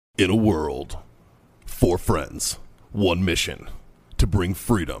In a world, 4 friends, 1 mission, to bring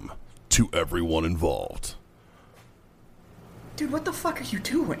freedom to everyone involved. Dude, what the fuck are you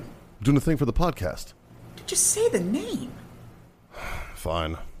doing? I'm doing a thing for the podcast. Dude, just say the name.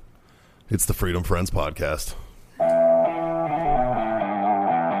 Fine. It's the Freedom Friends Podcast.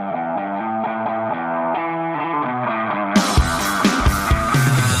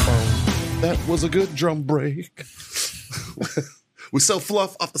 That was a good drum break. We sell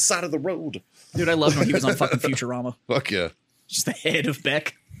fluff off the side of the road. Dude, I loved when he was on fucking Futurama. Fuck yeah. Just the head of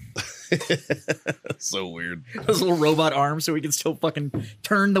Beck. So weird. Those little robot arms so he can still fucking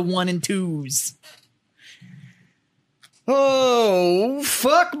turn the 1 and 2s. Oh,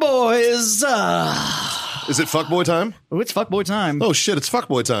 fuck boys. Is it fuckboy time? Oh, it's fuckboy time. Oh shit, it's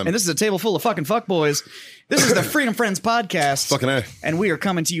fuckboy time. And this is a table full of fucking fuckboys. This is the Freedom Friends Podcast. Fucking A. And we are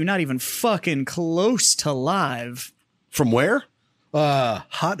coming to you not even fucking close to live. From where?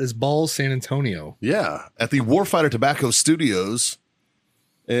 Hot as balls, San Antonio. Yeah, at the Warfighter Tobacco Studios.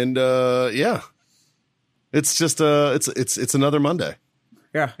 And yeah. It's just it's another Monday.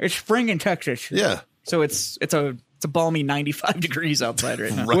 Yeah, it's spring in Texas. Yeah. So it's a balmy 95 degrees outside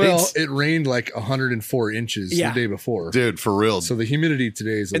right now. Right? Well, it rained like 104 inches the day before. Dude, for real. So the humidity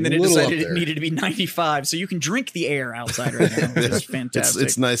today is a And then it little decided up there. it needed to be 95, so you can drink the air outside right now, which is fantastic.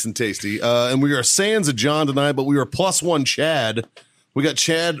 It's nice and tasty. And we are sans of John tonight, but we are +1 Chad. We got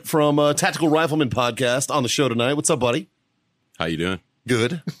Chad from Tactical Rifleman podcast on the show tonight. What's up, buddy? How you doing?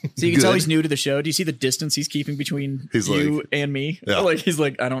 Good. So you can tell he's new to the show. Do you see the distance he's keeping between you and me? Yeah. Like he's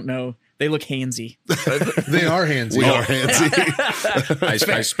like, I don't know. They look handsy. They are handsy. We are handsy.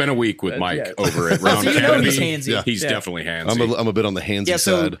 I spent a week with Mike over at Round So you know Canopy. he's handsy. Yeah. He's Yeah. definitely handsy. I'm a bit on the handsy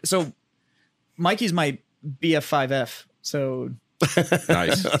side. So Mikey's my BF5F. So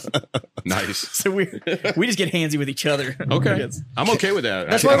Nice. we just get handsy with each other. Okay. Yes. I'm okay with that.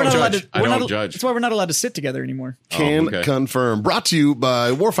 That's I why we're don't not allowed judge. to. I don't judge. That's why we're not allowed to sit together anymore. Can okay. confirm. Brought to you by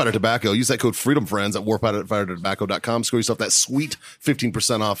Warfighter Tobacco. Use that code FreedomFriends at warfightertobacco.com. Score yourself that sweet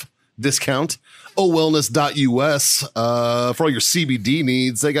 15% off discount. owellness.us for all your CBD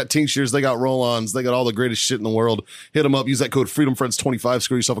needs. They got tinctures, they got roll-ons, they got all the greatest shit in the world. Hit them up. Use that code FreedomFriends25.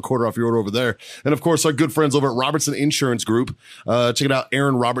 Score yourself a quarter off your order over there. And of course, our good friends over at Robertson Insurance Group. Check it out,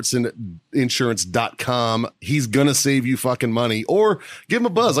 AaronRobertsonInsurance.com. He's gonna save you fucking money. Or give him a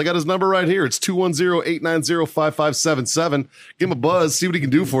buzz. I got his number right here. It's 210-890-5577. Give him a buzz. See what he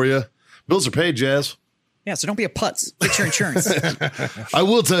can do for you. Bills are paid, Jazz. Yeah, so don't be a putz. Fix your insurance. I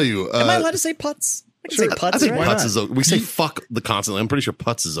will tell you. Am I allowed to say putz? I can say putz, I think right? putz is okay. We say fuck the constantly. I'm pretty sure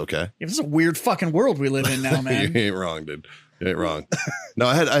putz is okay. Yeah, this is a weird fucking world we live in now, You man. ain't wrong, dude. You ain't wrong. No,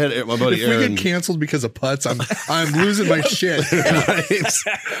 I had my buddy If we Aaron. get canceled because of putts, I'm losing my shit.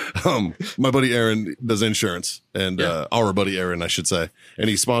 My buddy Aaron does insurance, and our buddy Aaron, I should say,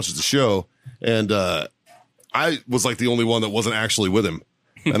 and he sponsors the show. And I was like the only one that wasn't actually with him.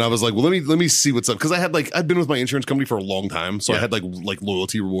 And I was like, well, let me see what's up. Cause I'd been with my insurance company for a long time. So I had like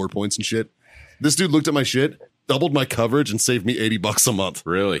loyalty reward points and shit. This dude looked at my shit, doubled my coverage and saved me $80 a month.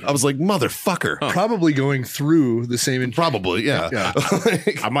 Really? I was like, motherfucker. Probably going through the same. Probably. Yeah.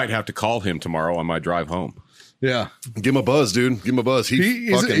 I might have to call him tomorrow on my drive home. Yeah. Give him a buzz, dude. Give him a buzz. He's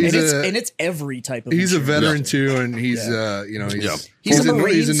It's every type of He's a insurance. veteran too, and he's He's a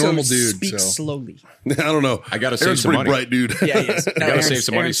Marine, he's a normal so dude. speak So slowly. I don't know. I gotta save Aaron's some pretty money. bright dude. Yeah, he is. I gotta save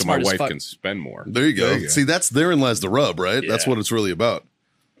some money so my wife can spend more. There you go. See, therein lies the rub, right? That's Yeah. what it's really about.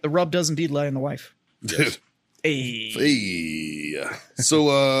 The rub does indeed lie in the wife. Dude. Hey. Hey.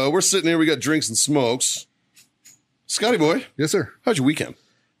 So we're sitting here, we got drinks and smokes. Scotty boy, yes, sir. how'd your weekend?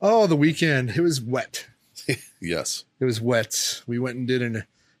 Oh, the weekend. It was wet. Yes. It was wet. We went and did an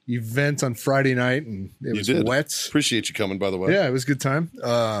event on Friday night, and it was did. wet. Appreciate you coming, by the way. Yeah, it was a good time.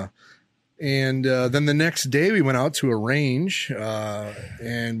 And then the next day we went out to a range,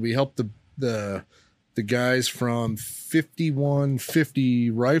 and we helped the guys from 5150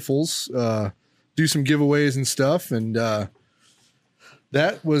 Rifles do some giveaways and stuff. And that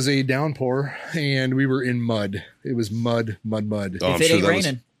was a downpour, and we were in mud. It was mud. Oh, If I'm it sure ain't that was-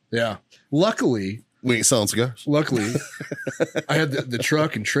 raining. Yeah. Luckily, we ain't selling cigars. I had the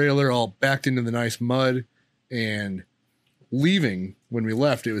truck and trailer all backed into the nice mud, and leaving when we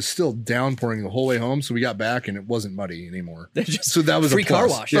left, it was still downpouring the whole way home. So we got back and it wasn't muddy anymore. So that was free a plus. car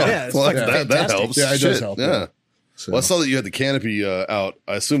wash. Yeah. Yeah, it's Well, fucking that fantastic. helps. Yeah, it does Shit, help, Yeah. yeah. So, Well, I saw that you had the canopy out.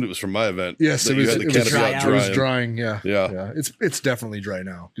 I assumed it was from my event. yes, that it you was, had the it was canopy dry out out. It was drying. drying. Yeah. Yeah. It's definitely dry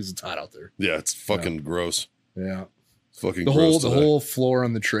now because it's hot out there. Yeah, it's fucking gross. Yeah. It's fucking The gross today. whole floor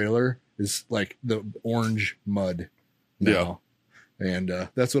on the trailer is like the orange mud now. And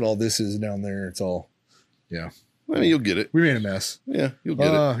that's what all this is down there. It's all, yeah. I mean, you'll get it. We made a mess. Yeah, you'll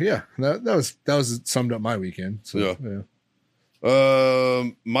get it. Yeah, that was summed up my weekend. So,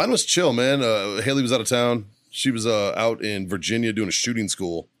 yeah. Mine was chill, man. Haley was out of town. She was out in Virginia doing a shooting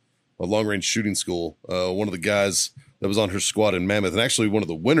school, a long range shooting school. One of the guys that was on her squad in Mammoth, and actually one of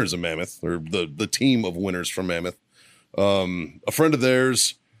the winners of Mammoth, or the team of winners from Mammoth. A friend of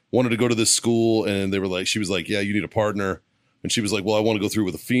theirs wanted to go to this school, and she was like, yeah, you need a partner. And she was like, well, I want to go through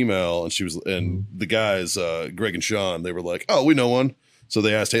with a female. And the guys, Greg and Sean, they were like, oh, we know one. So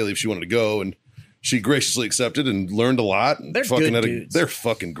they asked Haley if she wanted to go, and she graciously accepted and learned a lot. And they're good dudes. They're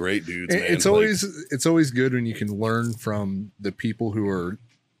fucking great dudes, man. It's always good when you can learn from the people who are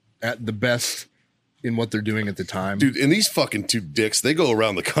at the best in what they're doing at the time. Dude, and these fucking two dicks, they go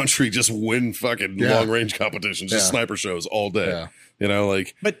around the country, just win fucking long range competitions, just sniper shows all day. Yeah. You know,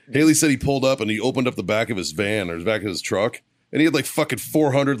 like, but Haley said he pulled up and he opened up the back of his van or the back of his truck, and he had like fucking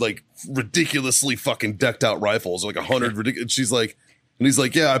 400 like ridiculously fucking decked out rifles, like 100 ridiculous. She's like, and he's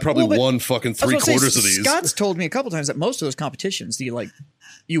like, yeah, I probably won fucking 3/4 of these. Scott's told me a couple times that most of those competitions,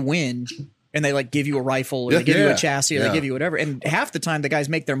 you win. And they like give you a rifle, or they give you a chassis, or they give you whatever. And half the time, the guys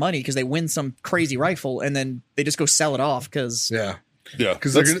make their money because they win some crazy rifle, and then they just go sell it off because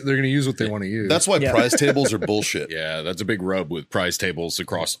because they're gonna use what they want to use. That's why prize tables are bullshit. Yeah, that's a big rub with prize tables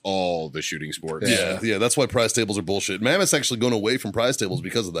across all the shooting sports. Yeah, that's why prize tables are bullshit. Mammoth's actually going away from prize tables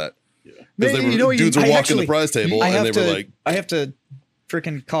because of that. Because dudes were walking the prize table, and they were like, I have to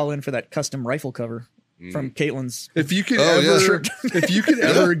freaking call in for that custom rifle cover from Caitlin's. If you could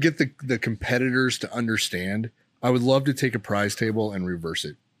ever get the competitors to understand, I would love to take a prize table and reverse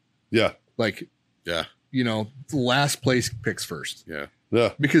it. Yeah. Last place picks first. Yeah.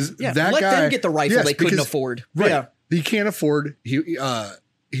 Because that let guy them get the rifle they couldn't afford. Right. Yeah. He can't afford.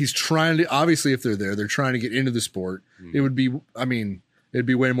 He's trying to, obviously if they're trying to get into the sport. It would be, it'd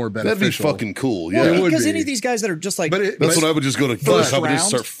be way more beneficial. That'd be fucking cool. Yeah. Well, because any of these guys that are just like, that's what I would just go to first round and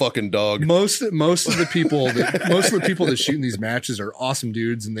start fucking dog. Most of the people that shoot in these matches are awesome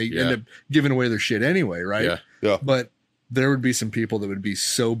dudes, and they end up giving away their shit anyway, right? Yeah. But there would be some people that would be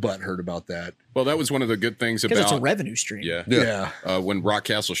so butthurt about that. Well, that was one of the good things about it's a revenue stream. Yeah. When Rock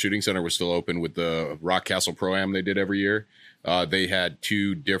Castle Shooting Center was still open with the Rock Castle Pro-Am they did every year, they had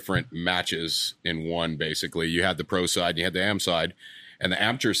two different matches in one. Basically, you had the pro side, and you had the am side. And the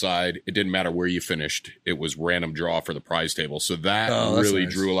amateur side, it didn't matter where you finished. It was random draw for the prize table. So that really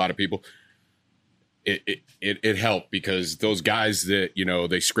drew a lot of people. It helped because those guys that,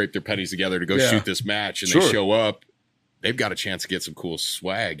 they scrape their pennies together to go shoot this match, and they show up, they've got a chance to get some cool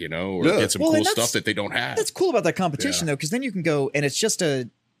swag, or get some cool stuff that they don't have. That's cool about that competition, though, because then you can go, and because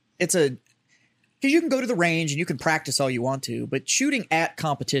you can go to the range and you can practice all you want to, but shooting at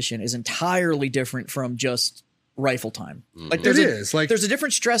competition is entirely different from just rifle time. Like there's a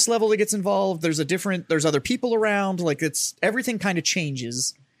different stress level that gets involved. There's other people around. Like everything kind of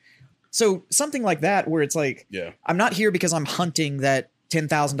changes. So something like that, where it's like, I'm not here because I'm hunting that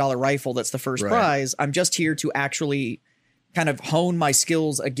 $10,000 rifle that's the first prize. I'm just here to actually kind of hone my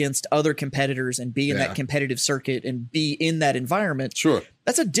skills against other competitors and be in that competitive circuit and be in that environment. Sure.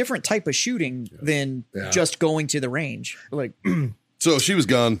 That's a different type of shooting than just going to the range. Like, so she was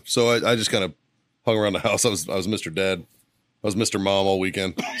gone. So I just kind of hung around the house. I was Mr. Dad. I was Mr. Mom all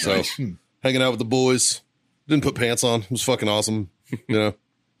weekend. So hanging out with the boys. Didn't put pants on. It was fucking awesome.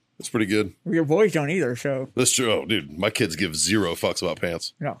 It's pretty good. Your boys don't either, so. That's true. Oh, dude, my kids give zero fucks about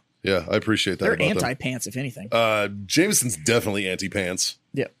pants. No. Yeah, I appreciate that. They're anti-pants, if anything. Jameson's definitely anti-pants.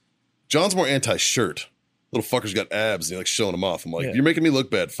 Yeah. John's more anti-shirt. Little fucker's got abs and he likes showing them off. I'm like, you're making me look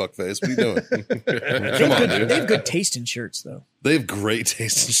bad, fuckface. What are you doing? Come on, dude. They have good taste in shirts, though. They have great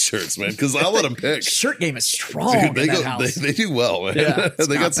taste in shirts, man. Because I'll let them pick. Shirt game is strong. Dude, house. They do well, man. Yeah,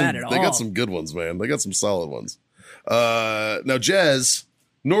 they got some good ones, man. They got some solid ones. Now, Jazz,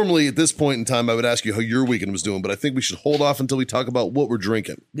 normally at this point in time, I would ask you how your weekend was doing, but I think we should hold off until we talk about what we're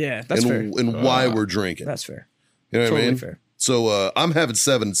drinking. Yeah, that's fair. And why we're drinking. That's fair. You know what I mean? Fair. So I'm having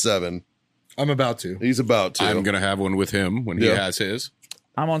 7-7. I'm about to. He's about to. I'm going to have one with him when he has his.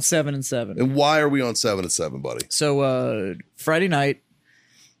 I'm on 7-7. And why are we on 7-7, buddy? So Friday night,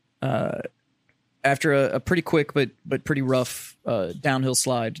 after a pretty quick but pretty rough downhill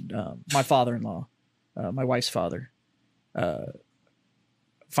slide, my father-in-law, my wife's father,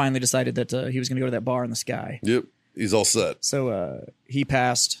 finally decided that he was going to go to that bar in the sky. Yep, he's all set. So he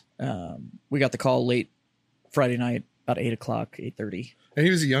passed. We got the call late Friday night, about 8 o'clock, 8:30. And he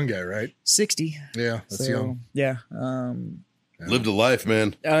was a young guy, right? 60. Yeah, that's young. Yeah. Lived a life,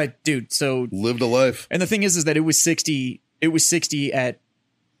 man. Dude, so lived a life. And the thing is that it was 60. It was 60 at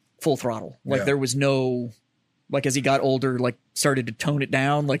full throttle. Like there was no like as he got older, like started to tone it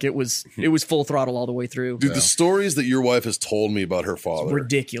down. Like it was full throttle all the way through. Dude, the stories that your wife has told me about her father,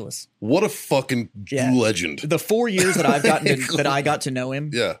 Ridiculous. What a fucking legend. The 4 years that I've gotten that I got to know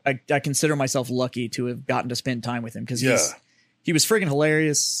him, I consider myself lucky to have gotten to spend time with him because he was friggin'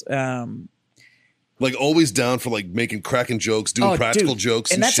 hilarious. Like always down for like making cracking jokes, doing practical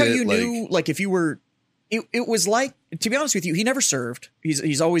jokes, and that's shit. How you knew. Like if you were, it was like, to be honest with you, he never served.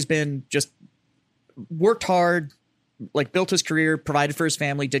 He's always been just worked hard, like built his career, provided for his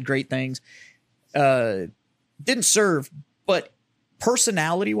family, did great things. Didn't serve, but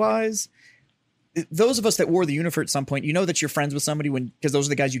personality wise, those of us that wore the uniform at some point, you know that you're friends with somebody because those are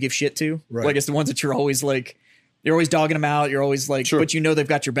the guys you give shit to. Right. Like it's the ones that you're always like. You're always dogging them out. You're always like, but you know they've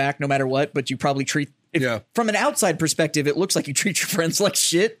got your back no matter what. But you probably from an outside perspective, it looks like you treat your friends like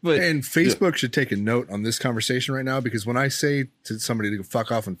shit. But and Facebook should take a note on this conversation right now because when I say to somebody to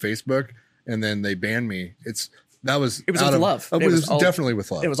fuck off on Facebook and then they ban me, it was with love. It was definitely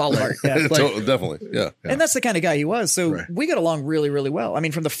with love. It was all love. Yeah. Definitely. Yeah. And that's the kind of guy he was. So we got along really, really well. I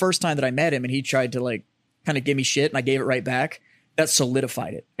mean, from the first time that I met him and he tried to like kind of give me shit and I gave it right back, that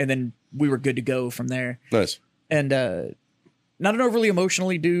solidified it. And then we were good to go from there. Nice. And not an overly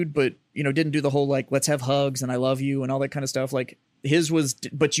emotionally dude, but, you know, didn't do the whole, like, let's have hugs and I love you and all that kind of stuff. Like, his was,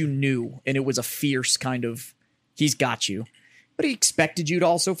 but you knew, and it was a fierce kind of, he's got you. But he expected you to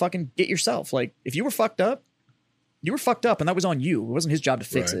also fucking get yourself. Like, if you were fucked up, you were fucked up, and that was on you. It wasn't his job to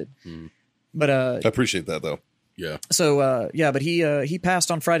fix it. Mm. But I appreciate that, though. Yeah. So, but he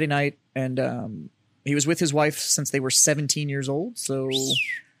passed on Friday night, and he was with his wife since they were 17 years old. So,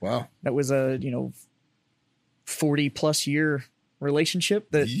 wow. That was a, 40-plus year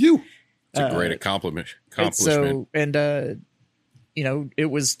relationship that it's a great accomplishment. So, and it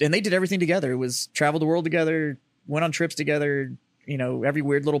was, and they did everything together. It was traveled the world together, went on trips together, every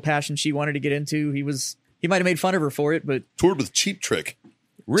weird little passion she wanted to get into. He might have made fun of her for it, but toured with Cheap Trick.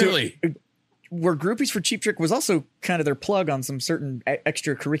 Really? Were groupies for Cheap Trick was also kind of their plug on some certain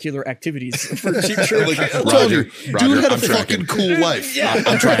extracurricular activities for Cheap Trick. Like, Roger, dude had a fucking cool life. Yeah.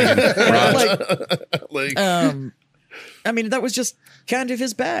 I'm trying. I mean, that was just kind of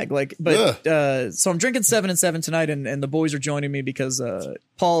his bag. Like, but so I'm drinking 7 and 7 tonight, and the boys are joining me because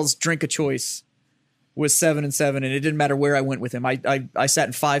Paul's drink of choice was 7 and 7, and it didn't matter where I went with him. I sat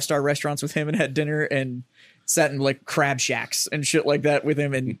in 5-star restaurants with him and had dinner, and sat in like crab shacks and shit like that with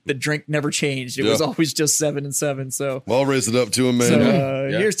him, and the drink never changed. It was always just 7 and 7 . So well, I'll raise it up to him, man.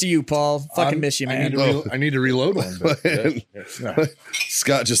 So here's to you, Paul. Fucking miss you, man. I need to reload one. But,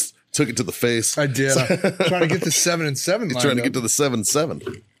 Scott just took it to the face. I did. I'm trying to get to 7 and 7. He's trying to get to the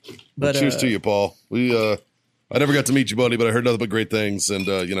 7-7. But cheers to you, Paul. I never got to meet you, buddy, but I heard nothing but great things. And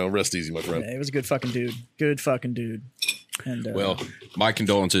rest easy, my friend. Yeah, he was a good fucking dude. Good fucking dude. And well, my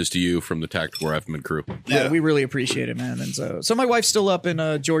condolences to you from the Tactical Rifleman crew. Yeah, we really appreciate it, man. And so my wife's still up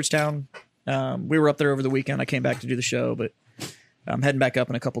in Georgetown. We were up there over the weekend. I came back to do the show, but I'm heading back up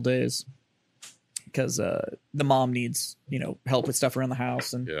in a couple days because the mom needs help with stuff around the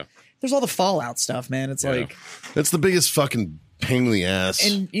house, and there's all the Fallout stuff, man. It's like that's the biggest fucking pain in the ass.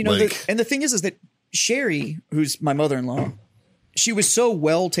 And the thing is that Sherry, who's my mother-in-law, she was so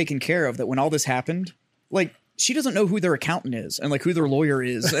well taken care of that when all this happened, like, she doesn't know who their accountant is and like who their lawyer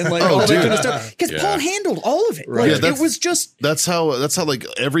is and like all that kind of stuff because Paul handled all of it. Right. Like, it was just that's how like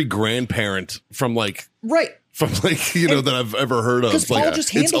every grandparent from like that I've ever heard of. Like, Paul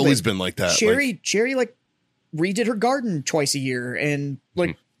just handled it's always been like that. Sherry like redid her garden twice a year and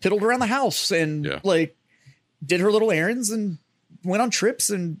like piddled around the house and like did her little errands and went on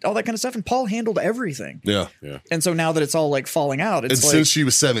trips and all that kind of stuff. And Paul handled everything. Yeah. And so now that it's all like falling out, it's since she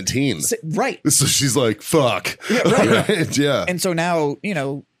was 17. Right. So she's like, fuck. Yeah, right. Yeah. And so now,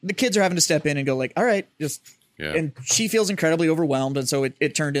 the kids are having to step in and go like, all right, and she feels incredibly overwhelmed. And so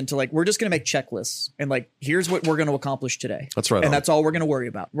it turned into like, we're just going to make checklists and like, here's what we're going to accomplish today. That's right. And that's all we're going to worry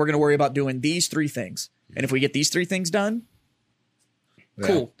about. We're going to worry about doing these 3 things. And if we get these 3 things done,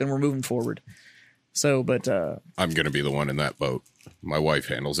 cool. Then we're moving forward. So, but I'm going to be the one in that boat. My wife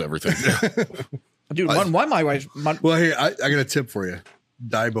handles everything. Dude, why my wife? Well, hey, I got a tip for you.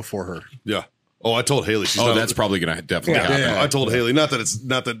 Die before her. Yeah. Oh, I told Haley. That's probably going to definitely happen. Yeah. I told Haley, not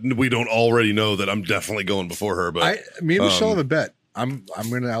that we don't already know that I'm definitely going before her, but me and Michelle have a bet. I'm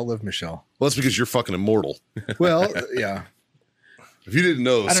going to outlive Michelle. Well, that's because you're fucking immortal. Well, yeah. If you didn't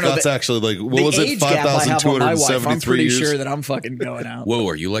know, Scott's actually like, what was it, 5,273 I'm pretty years? sure that I'm fucking going out. Whoa,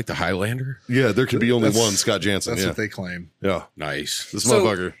 are you like the Highlander? Yeah, there could be only one Scott Jansen. That's what they claim. Yeah. Nice. This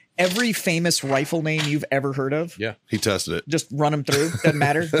motherfucker. Every famous rifle name you've ever heard of. Yeah. He tested it. Just run them through. Doesn't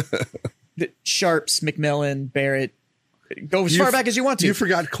matter. Sharps, McMillan, Barrett, Go as far back as you want to. You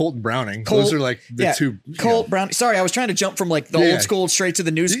forgot Colt and Browning. Colt, Those are like the two. Colt, Browning. Sorry, I was trying to jump from like the old school straight to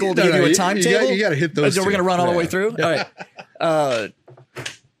the new school to give you a timetable. You got to hit those. So we're going to run all the way through? All right.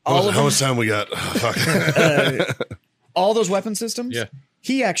 How much time we got? Oh, fuck. All those weapon systems? Yeah.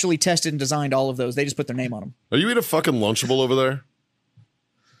 He actually tested and designed all of those. They just put their name on them. Are you eating a fucking Lunchable over there?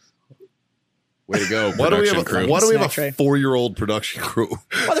 Way to go, Why do we have a 4-year-old production crew?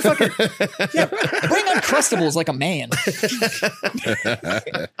 Motherfucker. Yeah, bring Uncrustables like a man.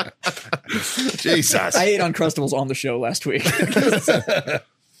 Jesus. I ate Uncrustables on the show last week.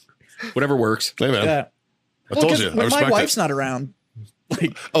 Whatever works. Hey, man. Yeah. I told you. I When respect my wife's it. not around,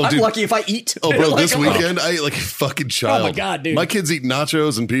 like, Oh, I'm dude. lucky if I eat. Oh, bro, Like, this weekend, I ate like a fucking child. Oh, my God, dude. My kids eat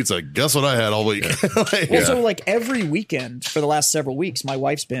nachos and pizza. Guess what I had all week? Well, so like every weekend for the last several weeks, my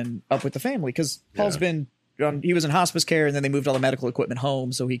wife's been up with the family because Paul's been he was in hospice care, and then they moved all the medical equipment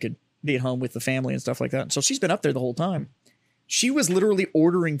home so he could be at home with the family and stuff like that. So she's been up there the whole time. She was literally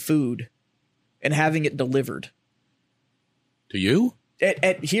ordering food and having it delivered To you?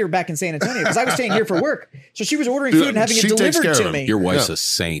 at here back in San Antonio because I was staying here for work. So she was ordering food and having it she takes delivered care to of me. him. Your wife's a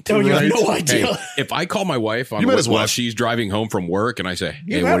saint. Oh, you have no Hey, idea. if I call my wife on You met his while wife. she's driving home from work and I say,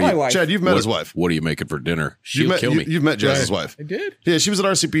 You hey, met what are my you, wife. Chad, you've met his wife. What are you making for dinner? She'll kill me. You've met Jazz's wife. I did? Yeah, she was at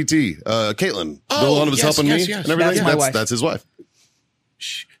RCPT. Caitlin. Oh, the one who was yes, helping yes, me yes. and everything. That's my wife. That's his wife.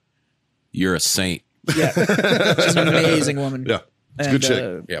 You're a saint. Yeah, she's an amazing woman. Yeah. It's a good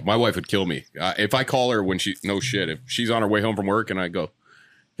chick. Yeah, my wife would kill me. If I call her when if she's on her way home from work and I go,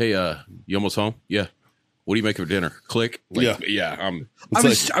 hey, you almost home? Yeah. What do you make for dinner? Click. Yeah. I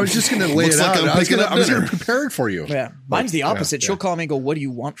was just going to lay looks it like out. I'm I was picking going up dinner. to prepare it for you. Yeah, mine's the opposite. She'll call me and go, "What do you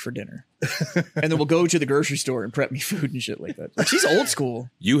want for dinner?" And then we'll go to the grocery store and prep me food and shit like that. Like, she's old school.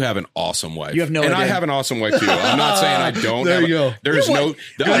 You have an awesome wife. You have no and idea. I have an awesome wife too. I'm not saying I don't. There you go. There's no.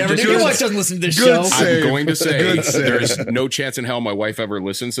 Whatever. Your wife doesn't listen to this show. save. I'm going to say Good save. there's no chance in hell my wife ever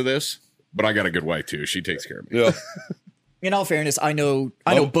listens to this, but I got a good wife too. She takes care of me. Yeah. In all fairness, I know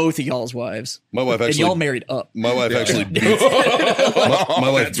both of y'all's wives. My wife And actually. y'all married up. My wife actually beats. my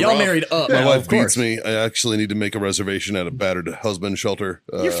wife. Y'all married up. My wife of course. beats me. I actually need to make a reservation at a battered husband shelter.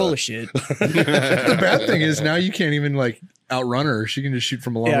 You're full of shit. The bad thing is now you can't even like outrun her. She can just shoot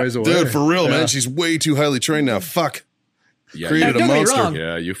from a long Yeah. ways away. Dude, for real, Yeah. man. She's way too highly trained now. Fuck. Yeah, Created Now, a don't get me monster. wrong.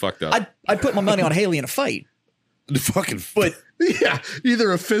 yeah, you fucked up. I'd put my money on Haley in a fight, Fucking. but Yeah,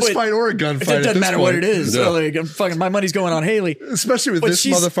 either a fist But fight or a it gunfight. doesn't matter what it is. Yeah. So like, I'm fucking, my money's going on Haley. Especially with But this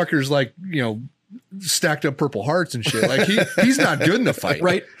she's- motherfucker's like, stacked up purple hearts and shit. Like he's not good in a fight.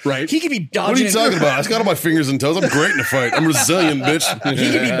 Right? Right. He could be What are dodging. you talking about? I got all my fingers and toes. I'm great in a fight. I'm resilient, bitch.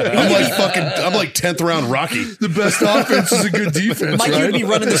 I'm like 10th round Rocky. The best offense is a good defense, Mike right? would be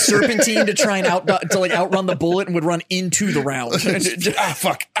running the serpentine to try and outrun the bullet and would run into the round.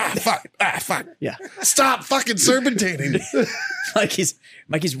 Fuck. Yeah, Stop fucking serpentining.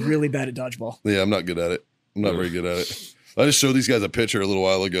 Mikey's really bad at dodgeball. Yeah, I'm not good at it. I'm not very good at it. I just showed these guys a picture a little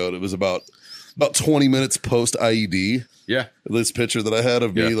while ago. And it was about 20 minutes post IED. yeah. This picture that I had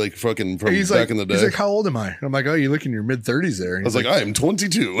of me, Yeah. like fucking from He's back like, in the day. he's like, how old am I? I'm like, oh, you look in your mid 30s there. I was like, I am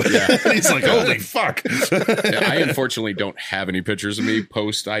 22. He's like, holy fuck. Yeah, I unfortunately don't have any pictures of me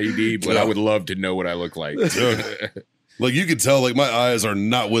post IED, but I would love to know what I look like. Like you could tell, like my eyes are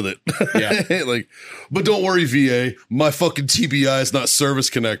not with it. Yeah. Like, but don't worry, VA. My fucking TBI is not service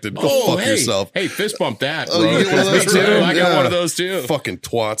connected. Go fuck hey. yourself. Hey, fist bump that, bro. Oh, you get one of those Me too. too? I got Yeah. one of those too. Fucking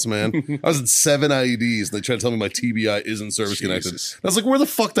twats, man. I was in 7 IEDs and they tried to tell me my TBI isn't service connected. Jesus. I was like, where the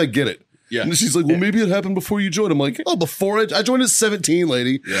fuck did I get it? Yeah. And she's like, well, maybe it happened before you joined. I'm like, oh, before I joined at 17,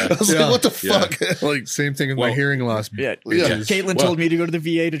 lady. Yeah. I was Yeah. like, what the Yeah. fuck? Like, same thing with Well, my hearing loss. Yeah, Yeah. Caitlin Well- told me to go to the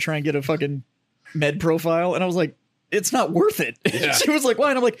VA to try and get a fucking med profile, and I was like, it's not worth it. Yeah. She was like, why?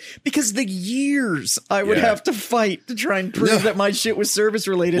 And I'm like, because the years I would Yeah. have to fight to try and prove Yeah. that my shit was service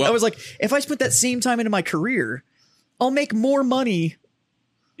related. Well- I was like, if I spent that same time into my career, I'll make more money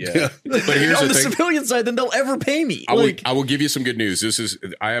Yeah. But here's on the the thing. civilian side than they'll ever pay me. I Like, will give you some good news.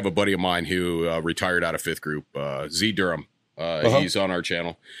 I have a buddy of mine who retired out of 5th Group, Z Durham. He's on our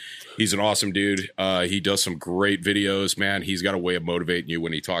channel. He's an awesome dude. He does some great videos, man. He's got a way of motivating you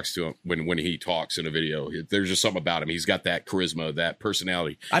when he talks to him. When he talks in a video, there's just something about him. He's got that charisma, that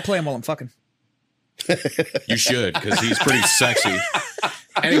personality. I play him while I'm fucking. You should, because he's pretty sexy.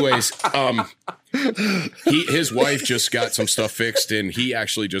 Anyways, his wife just got some stuff fixed, and he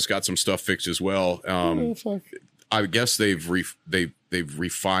actually just got some stuff fixed as well. I guess they've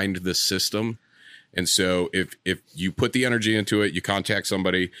refined the system. And so if you put the energy into it, you contact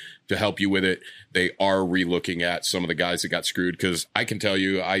somebody to help you with it, they are relooking at some of the guys that got screwed. Because I can tell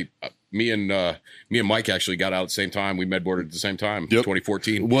you, me and Mike actually got out at the same time. We medboarded at the same time. Yep.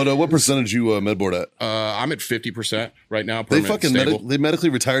 2014. What percentage you medboard at? I'm at 50% right now. They permanent fucking stable. they medically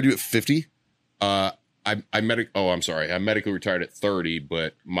retired you at 50. I'm sorry. I medically retired at 30,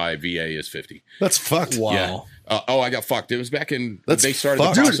 but my VA is 50. That's fucked. Wow. Yeah. I got fucked. It was back in. That's they started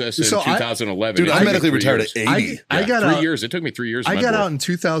fucked. the process Dude, in so 2011. Dude, It I took me medically 3 retired years. at 80. I got 3 out. years. It took me 3 years. I to got medboard. out in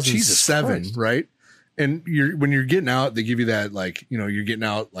 2007, Jesus right? And when you're getting out, they give you that like you're getting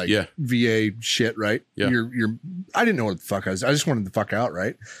out like Yeah. VA shit, right? Yeah. You're. I didn't know what the fuck I was. I just wanted the fuck out,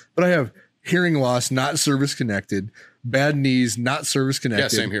 right? But I have hearing loss, not service connected, bad knees, not service connected. Yeah,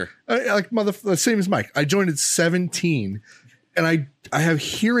 same here. Same as Mike. I joined at 17, and I have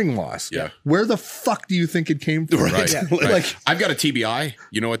hearing loss. Yeah. Where the fuck do you think it came from? Right. Yeah. right. Like- I've got a TBI.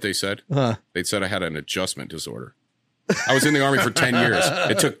 You know what they said? They said I had an adjustment disorder. I was in the Army for 10 years.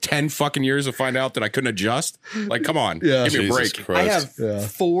 It took 10 fucking years to find out that I couldn't adjust. Like, come on. Yeah. Give me a Jesus break. Christ. I have Yeah.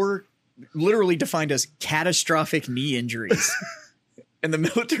 4 literally defined as catastrophic knee injuries. And the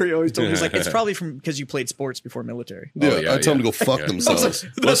military always told me, it's probably from because you played sports before military. Yeah, Oh, yeah, I tell them to yeah. go fuck Yeah. themselves.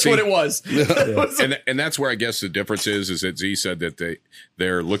 That's see- what it was. And that's where I guess the difference is that Z said that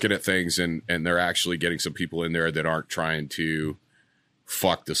they're looking at things and they're actually getting some people in there that aren't trying to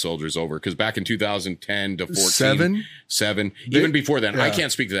fuck the soldiers over. Because back in 2010 to 14, seven, even before then, I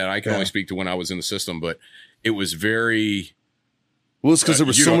can't speak to that. I can only speak to when I was in the system, but it was very, Well, it's because there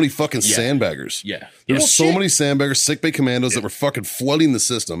were you so don't- many fucking yeah. sandbaggers. yeah. There were Well, so shit. many sandbaggers, sick bay commandos that were fucking flooding the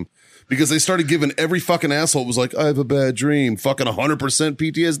system because they started giving every fucking asshole was like, I have a bad dream, fucking 100%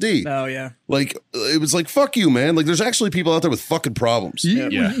 PTSD. Oh, yeah. Like, it was like, fuck you, man. Like, there's actually people out there with fucking problems.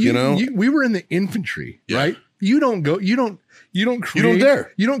 Yeah. You know? we were in the infantry, Yeah. right? You don't create,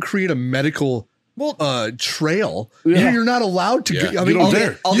 dare. You don't create a medical trail. Yeah. You're not allowed to. Yeah. I mean, You don't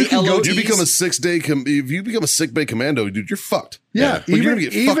dare. all you the can go. LODs. You become a 6 day, if you become a sick bay commando, dude, you're fucked. Yeah, Like, you're gonna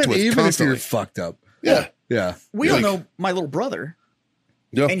get fucked with even if constantly. you're fucked up. Yeah. Yeah. We all Like- know my little brother,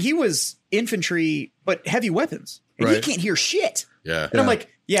 Yeah. and he was infantry, but heavy weapons. And he Right. can't hear shit. Yeah. And I'm like,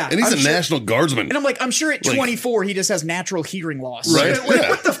 yeah. And he's I'm a sure- National Guardsman. And I'm like, I'm sure at Like- 24, he just has natural hearing loss. Right. Like, Yeah.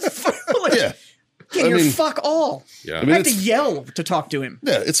 what the fuck? Like, Yeah. can't I hear mean- fuck all. Yeah. I I, mean, have to it's- yell to talk to him.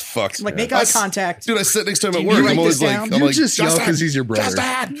 Yeah, it's fucked. Like, make I eye s- contact. Dude, I sit next to him at Do work. you I'm write always this like, down? I'm You like, just yell Justin, because he's your brother.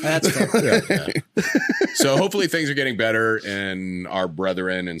 Justin! That's fair. So hopefully things are getting better and our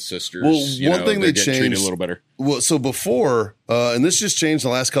brethren and sisters, Well, one thing they're they getting treated changed- a little better. Well, so before, and this just changed the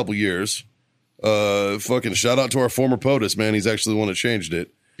last couple years. Fucking shout out to our former POTUS, man. He's actually the one that changed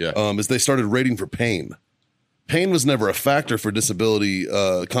it. Yeah. Is they started rating for pain. Pain was never a factor for disability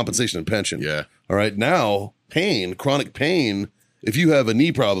compensation and pension. Yeah. All right. Now, pain, chronic pain. If you have a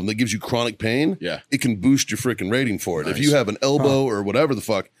knee problem that gives you chronic pain, Yeah. it can boost your freaking rating for it. If Nice. you have an elbow or whatever the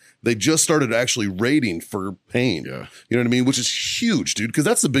fuck, they just started actually rating for pain. Yeah. You know what I mean? Which is huge, dude, because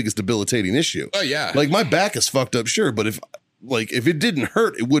that's the biggest debilitating issue. Oh, yeah. Like my back is fucked up, sure, but if it didn't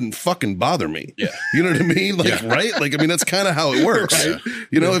hurt, it wouldn't fucking bother me. Yeah. You know what I mean? Like, Yeah. right? Like, I mean, that's kind of how it works. Right.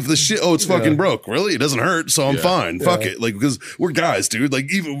 You know, if the shit, it's fucking broke. Really? It doesn't hurt, so I'm Yeah. fine. Fuck it. Like, because we're guys, dude.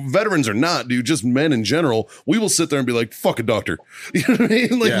 Like, even veterans or not, dude, just men in general, we will sit there and be like, fuck a doctor. You know what I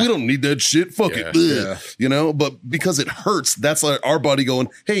mean? Like, Yeah. we don't need that shit. Fuck Yeah. it. Ugh. Yeah. You know, but because it hurts, that's like our body going,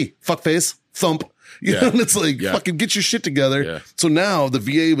 hey, fuck face, thump. You Yeah. know, and it's like, Yeah. fucking get your shit together. Yeah. So now the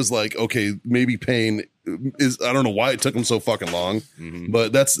VA was like, okay, maybe pain is, I don't know why it took them so fucking long,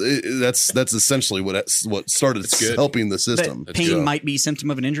 but that's essentially what started good. helping the system. That pain might be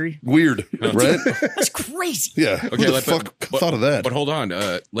symptom of an injury. Weird, right? That's crazy. Yeah. Who the fuck thought of that? But hold on.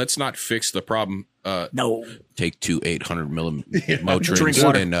 Let's not fix the problem. No. Take 2 800 millimotrin Drink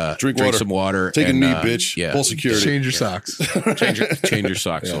water. and Drink drink water. some water. Take and, a knee, bitch. Yeah. Full security. Change your socks. Change your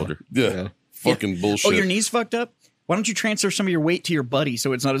socks, soldier. Yeah. Fucking bullshit. Oh, your knee's fucked up? Why don't you transfer some of your weight to your buddy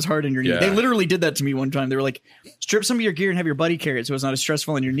so it's not as hard on your knee? Yeah. They literally did that to me one time. They were like, strip some of your gear and have your buddy carry it so it's not as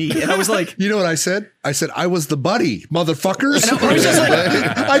stressful on your knee. And I was like, You know what I said? I said I was the buddy, motherfuckers. And I was just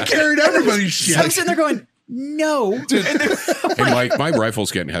like- I carried everybody's shit. I'm sitting there going, no. And they- Hey, Mike, my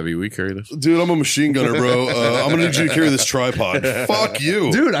rifle's getting heavy. We carry this. Dude, I'm a machine gunner, bro. I'm gonna need you to carry this tripod. Fuck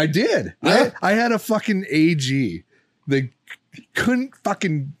you. Dude, I did. Yeah. I had a fucking AG. They couldn't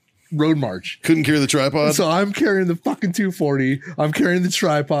fucking road march. Couldn't carry the tripod? So I'm carrying the fucking 240. I'm carrying the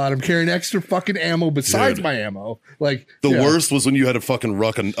tripod. I'm carrying extra fucking ammo besides Dude. my ammo. Like The yeah. worst was when you had to fucking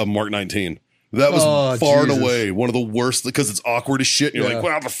ruck a Mark 19. That was Oh, far and Jesus. away one of the worst because it's awkward as shit. And you're Yeah. like,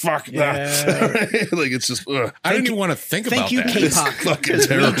 what the fuck? Yeah. Like, it's just, I didn't even want to think about Thank you, that. K-Pop. fucking because we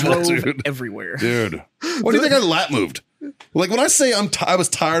terrible, drove dude. everywhere. Dude. What do you think I lap moved? Like when I say I was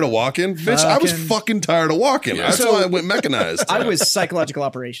tired of walking, bitch, I was Fucking- fucking tired of walking. Yeah. That's So- why I went mechanized. I was psychological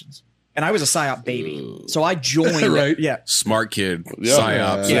operations. and I was a PSYOP baby. So I joined. Right. Yeah. Smart kid. Yeah.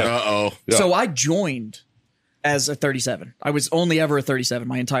 Psyops. Yeah. Uh-oh. Yeah. So I joined as a 37. I was only ever a 37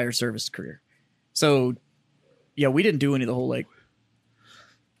 my entire service career. So, yeah, we didn't do any of the whole, like,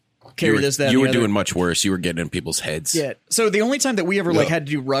 carry this, that, and You the were other. doing much worse. You were getting in people's heads. Yeah. So the only time that we ever, like, Yeah. had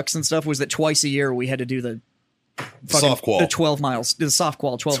to do rucks and stuff was that twice a year we had to do the Soft qual. the 12 miles, the soft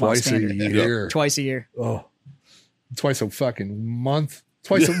qual 12 miles Twice a standard. year. Twice a year. Oh, twice a fucking month.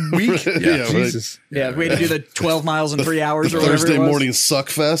 Twice a week. Yeah, Jesus. Yeah, we had to do the 12 miles in 3 hours or whatever Thursday it was. morning suck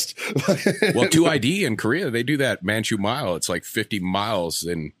fest. Well, 2ID in Korea, they do that Manchu Mile. It's like 50 miles,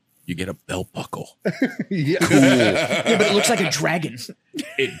 and you get a belt buckle. Yeah. Yeah, but it looks like a dragon.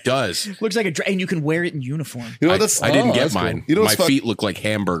 It does. Looks like a dragon. And you can wear it in uniform. You know, that's I didn't Oh, get that's mine. cool. You know My what's fuck- feet look like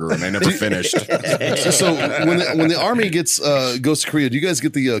hamburger, and I never finished. so when the army gets goes to Korea, do you guys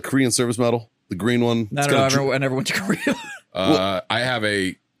get the Korean service medal, the green one? I It's don't know. got a I never went to Korea. I have a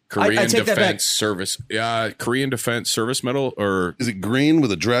I Korean take that back. Defense Service. Korean Defense Service Medal, or is it green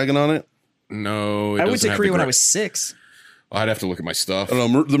with a dragon on it? no? I went doesn't to have Korea the when I gra- was 6. I'd have to look at my stuff. I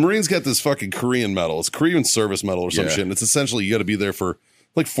don't know. The Marines got this fucking Korean medal. It's Korean service medal or some Yeah. shit. And it's essentially you got to be there for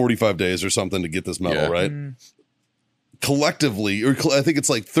like 45 days or something to get this medal, Yeah. right? Collectively, or I think it's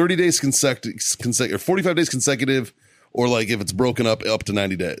like 30 days consecutive, or 45 days consecutive, or like if it's broken up to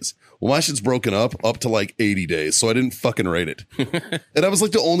 90 days. Well, my shit's broken up to like 80 days, so I didn't fucking rate it. And I was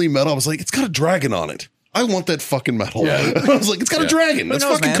like the only medal. I was like, it's got a dragon on it. I want that fucking medal. I was like, it's got a dragon. Who That's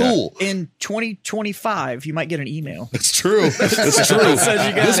knows, fucking man? cool. In 2025, you might get an email. It's true. It's true. It says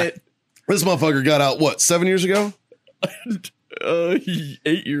you got it. This motherfucker got out, what, 7 years ago?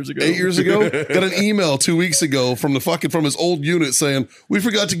 8 years ago. 8 years ago, got an email 2 weeks ago from his old unit saying, we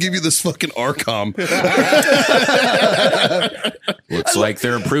forgot to give you this fucking ARCOM. Looks like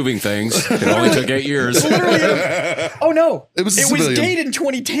they're improving things. It only took 8 years. Oh no! It was a was civilian. dated in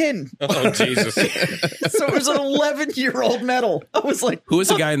 2010, Oh Jesus! so it was an 11-year-old medal. I was like, Who was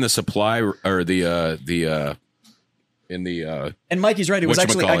the guy in the supply or and Mikey's right. It was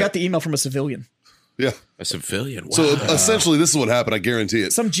actually I Whatchamacallit? got the email from a civilian. Yeah. a civilian? Wow. So essentially, this is what happened. I guarantee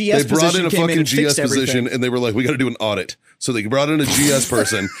it. Some GS They brought in position a came in fucking and fixed GS position, everything. and they were like, "We got to do an audit." So they brought in a GS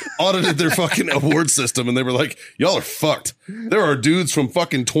person, audited their fucking award system, and they were like, "Y'all are fucked. There are dudes from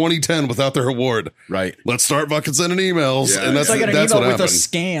fucking 2010 without their award. Right. Let's start fucking sending emails." Yeah. And that's So I got an that's email what with a happened.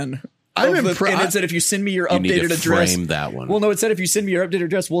 scan. I'm of the- impressed. And it said, if you send me your You need updated to address. frame that one. Well, no, it said if you send me your updated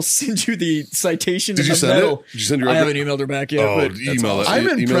address, we'll send you the citation. Did and you the send medal. it? Did you send your I update? haven't emailed her back yet. Oh, but email it. I'm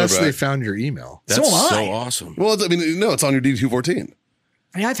Email her impressed they back. found your email. That's so am I. so awesome. Well, I mean, no, it's on your D214.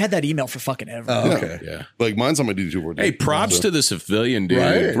 I mean, I've had that email for fucking ever. Oh, okay. Yeah. Like mine's on my D214. Hey, props to the civilian dude.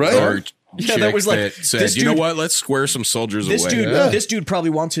 Right. Right. Or Yeah, that chick was like, that said, this you know dude- what? Let's square some soldiers This away. dude, Yeah. this dude probably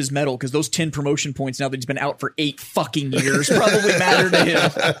wants his medal because those 10 promotion points now that he's been out for 8 fucking years probably matter to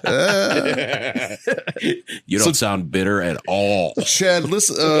him. You don't sound bitter at all. Chad,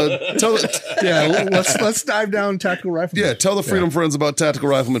 listen, tell Yeah, let's dive down tactical rifle. tell the Freedom Friends about Tactical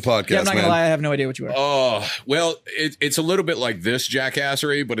Rifleman podcast, Yeah, I'm not man. gonna lie, I have no idea what you are. Oh, well, it's a little bit like this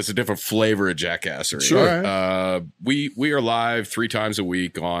jackassery, but it's a different flavor of jackassery. Sure. We are live 3 times a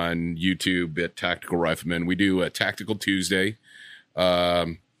week on YouTube at Tactical Rifleman. We do a Tactical Tuesday,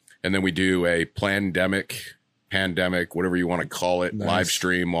 and then we do a pandemic, whatever you want to call it, live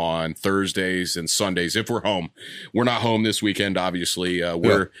stream on Thursdays and Sundays if we're home. We're not home this weekend, obviously.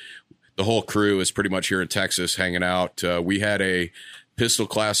 The whole crew is pretty much here in Texas hanging out. We had a pistol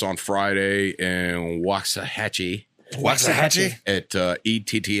class on Friday in Waxahachie at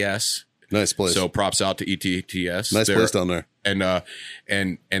ETTS. Nice place. So props out to ETTS. Nice place down there. And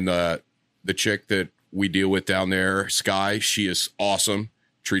the chick that we deal with down there, Sky, she is awesome.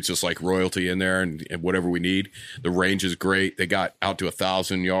 Treats us like royalty in there and whatever we need. The range is great. They got out to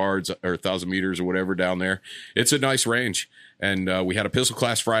 1,000 yards or 1,000 meters or whatever down there. It's a nice range. And we had a pistol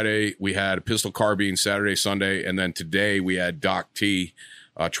class Friday. We had a pistol carbine Saturday, Sunday. And then today we had Doc T,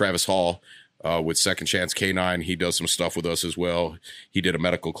 Travis Hall, with Second Chance K9. He does some stuff with us as well. He did a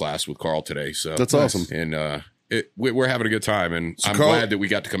medical class with Carl today. So That's awesome. And we're having a good time. And I'm Carl- glad that we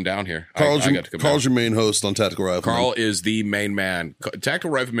got to come down here. Carl's, I got to come Carl's down. your main host on Tactical Rifleman. Carl is the main man. Tactical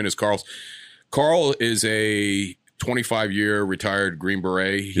Rifleman is Carl's. Carl is a 25-year retired Green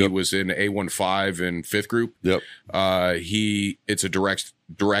Beret. He Yep. was in A15 in 5th Group. Yep. It's a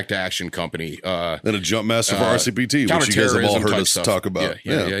direct action company. And a jump master for RCPT, which you guys have all counterterrorism heard type us stuff. talk about.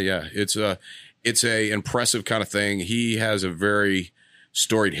 Yeah. It's a impressive kind of thing. He has a very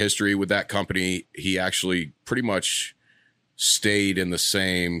storied history with that company. He actually pretty much stayed in the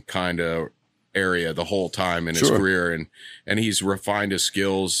same kind of area the whole time in his Sure. career, and he's refined his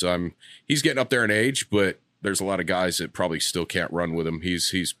skills. He's getting up there in age, but there's a lot of guys that probably still can't run with him. He's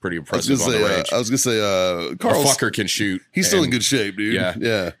pretty I was impressive gonna on the say, range. I was gonna say, The Carl. fucker can shoot. He's still in and- good shape, dude. Yeah.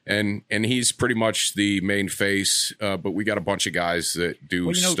 Yeah. And he's pretty much the main face, but we got a bunch of guys that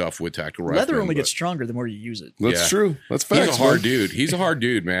do stuff with tactical rifle. Leather only gets stronger the more you use it. That's Yeah. true. That's facts. He's a hard man. dude. He's a hard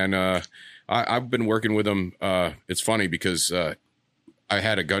dude, man. I've been working with him. It's funny because I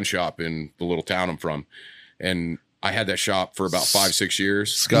had a gun shop in the little town I'm from, and I had that shop for about 5-6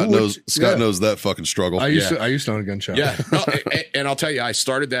 years. Scott knows that fucking struggle. I used to own a gun shop. Yeah, no, and I'll tell you, I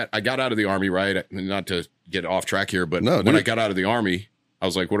started that. I got out of the Army, right? Not to get off track here, but when I got out of the Army, I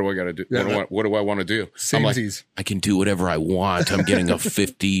was like, what do I got to do? Yeah, what do I want to do? I'm like, I can do whatever I want. I'm getting a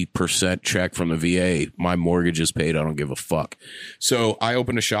 50% check from the VA. My mortgage is paid. I don't give a fuck. so I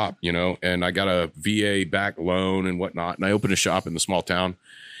opened a shop, and I got a VA back loan and whatnot. And I opened a shop in the small town.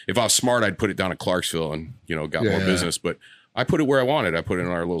 If I was smart, I'd put it down in Clarksville and, got more business. But I put it where I wanted. I put it in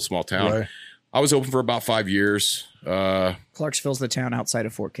our little small town. Right. I was open for about 5 years. Clarksville's the town outside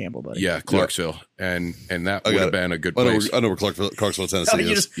of Fort Campbell, buddy. Yeah, Clarksville. And that would have been a good place. I know where Clarksville, Tennessee Oh,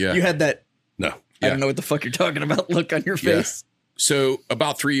 is. you had that. No. I don't know what the fuck you're talking about. Look on your face. So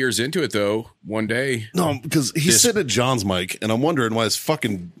about 3 years into it, though, one day. No, because he's sitting at John's mic, and I'm wondering why his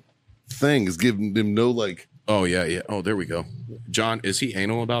fucking thing is giving him no, like... Oh, yeah. Oh, there we go. John, is he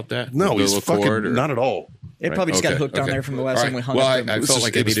anal about that? No, The he's little fucking... cord, or- Not at all. It probably just got hooked on there from the last All time we right. hung Well, up. I felt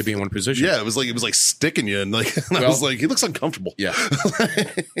like I needed to be in one position. Yeah, it was like sticking you, and like and I was like, he looks uncomfortable. Yeah.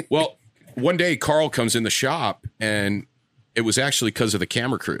 Well, one day Carl comes in the shop, and it was actually because of the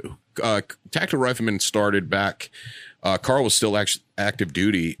camera crew. Tactical Rifleman started back. Carl was still active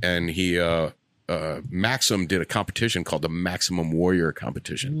duty, and he Maxim did a competition called the Maximum Warrior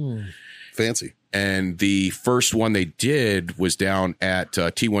Competition. Fancy. And the first one they did was down at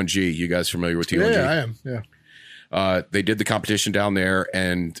T1G. You guys familiar with T1G? Yeah, I am. Yeah. They did the competition down there,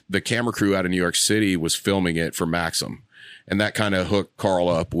 and the camera crew out of New York City was filming it for Maxim. And that kind of hooked Carl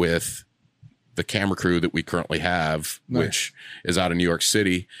up with the camera crew that we currently have, which is out of New York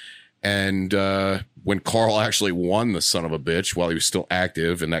City. And when Carl actually won the son of a bitch while he was still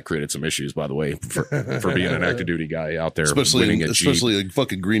active, and that created some issues, by the way, for being an active duty guy out there, winning a Jeep. Especially a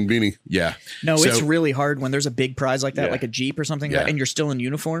fucking green beanie. Yeah. No, So- it's really hard when there's a big prize like that, Yeah. like a Jeep or something, Yeah. and you're still in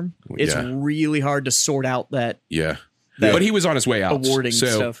uniform. It's Yeah. really hard to sort out that Yeah. That But he was on his way out. awarding so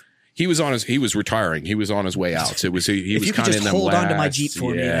stuff. He was retiring. He was on his way out. So it was he If was you could kind of just in the hold on to my last- Jeep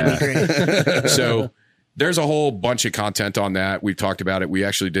for me, yeah. that'd be great. So there's a whole bunch of content on that. We've talked about it. We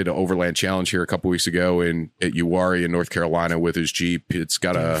actually did an overland challenge here a couple weeks ago at Uwharrie in North Carolina with his Jeep. It's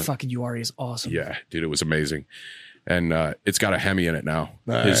got Fucking Uwharrie is awesome. yeah, dude, it was amazing. And it's got a Hemi in it now.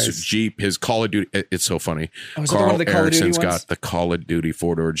 Nice. His Jeep, his Call of Duty. It's so funny. Oh, is it the one Carl with the Call of Duty Erickson's ones? got the Call of Duty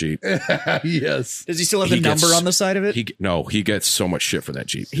 4-door Jeep. Yes. Does he still have He the number gets- on the side of it? He gets so much shit for that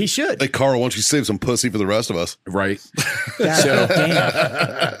Jeep. He should. Hey, Carl, why don't you save some pussy for the rest of us? Right? God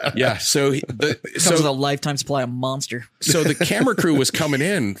damn. Yeah. So Comes with a lifetime supply of Monster. So the camera crew was coming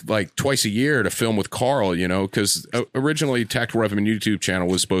in like twice a year to film with Carl, because originally Tactical Rifleman YouTube channel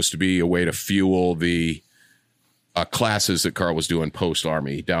was supposed to be a way to fuel the classes that Carl was doing post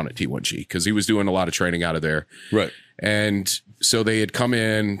Army down at T1G, because he was doing a lot of training out of there. Right. And so they had come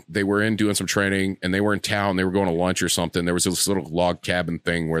in, they were in doing some training, and they were in town. They were going to lunch or something. There was this little log cabin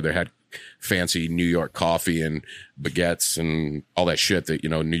thing where they had fancy New York coffee and baguettes and all that shit that,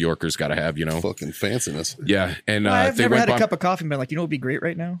 New Yorkers got to have, Fucking fanciness. Yeah. And I've they never went had a by- cup of coffee and been like, you know what would be great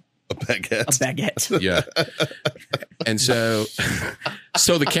right now? A baguette. A baguette. Yeah. And so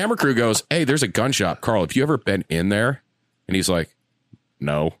the camera crew goes, hey, there's a gun shop. Carl, have you ever been in there? And he's like,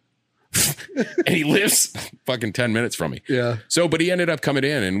 no. And he lives fucking 10 minutes from me. Yeah. So, but he ended up coming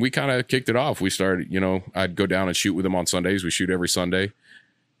in, and we kind of kicked it off. We started, I'd go down and shoot with him on Sundays. We shoot every Sunday,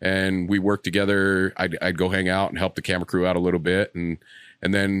 and we worked together. I'd go hang out and help the camera crew out a little bit. And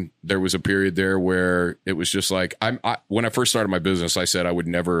then there was a period there where it was just like, when I first started my business, I said I would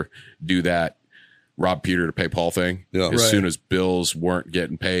never do that rob Peter to pay Paul thing. Yeah. As Right. soon as bills weren't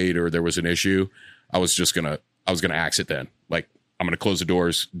getting paid or there was an issue, I was going to axe it then. Like, I'm going to close the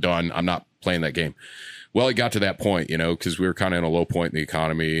doors, done. I'm not playing that game. Well, it got to that point, because we were kind of in a low point in the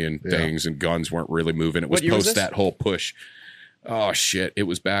economy and things, and guns weren't really moving. It was What year was post this? that whole push. Oh shit. It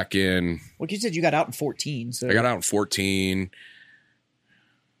was back in, Well, you said you got out in 14. So I got out in 14.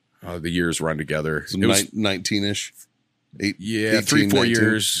 The years run together. It was 19-ish. Yeah, 3-4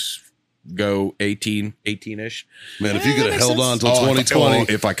 years. go 18-ish. Man, if you could have makes held sense. on until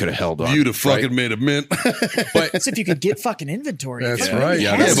 2020, if I could have held on. you'd have fucking made a mint. That's if you could get fucking inventory. That's Fucking right. nobody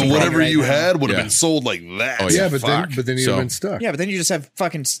Yeah, has but any whatever right you now. had would have Yeah. been sold like that. Oh, Yeah, Fuck. but then you'd So- have been stuck. Yeah, but then you just have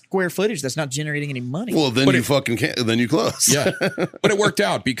fucking square footage that's not generating any money. Well, then But you it- fucking can't. Then you close. Yeah. But it worked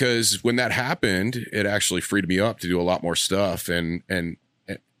out because when that happened, it actually freed me up to do a lot more stuff. And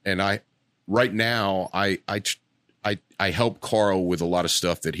I, right now, I help Carl with a lot of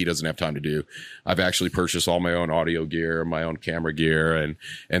stuff that he doesn't have time to do. I've actually purchased all my own audio gear, my own camera gear, and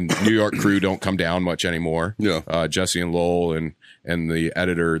the New York crew don't come down much anymore. Yeah. Jesse and Lowell and the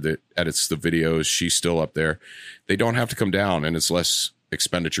editor that edits the videos, she's still up there. They don't have to come down, and it's less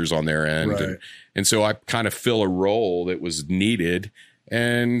expenditures on their end. Right. And so I kind of fill a role that was needed.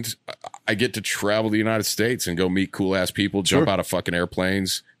 And I get to travel the United States and go meet cool ass people, jump out of fucking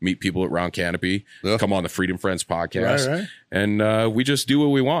airplanes, meet people at Round Canopy, Yeah. come on the Freedom Friends podcast. Right. And we just do what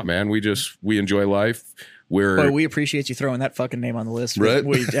we want, man. We enjoy life. Boy, we appreciate you throwing that fucking name on the list. Right.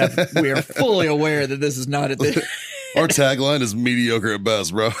 We are fully aware that this is not at the. Our tagline is mediocre at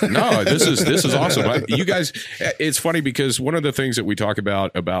best, bro. No, this is awesome. You guys, it's funny because one of the things that we talk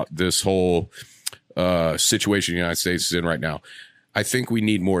about this whole situation the United States is in right now, I think we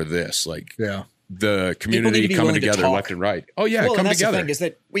need more of this. Like Yeah. the need community to be coming willing to together talk. left and right. Oh yeah, Well, come and that's together. the thing is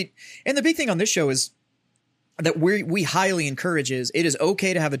that and the big thing on this show is that we highly encourage is it is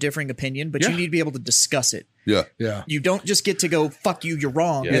okay to have a differing opinion, but Yeah. you need to be able to discuss it. Yeah. Yeah. You don't just get to go fuck you, you're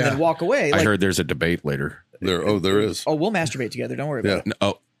wrong, and Yeah. then walk away. I Like, heard there's a debate later. There is. oh, we'll masturbate together. Don't worry about it.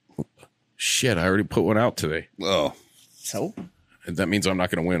 Oh shit! I already put one out today. Oh. So That means I'm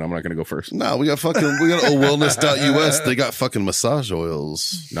not going to win. I'm not going to go first. No, we got owellness.us. They got fucking massage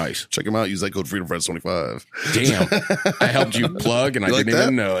oils. Nice. Check them out. Use that code FreedomFriends25. Damn. I helped you plug and I You like didn't that?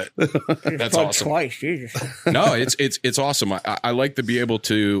 even know it. That's Plug awesome. twice, Jesus. No, it's awesome. I like to be able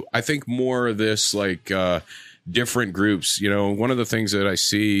to, I think more of this, like different groups. You know, one of the things that I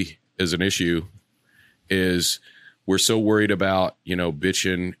see as an issue is we're so worried about, you know,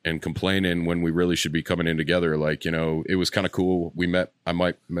 bitching and complaining when we really should be coming in together. Like, you know, it was kind of cool. I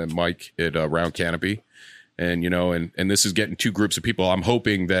met Mike at Round Canopy, and, you know, and this is getting two groups of people. I'm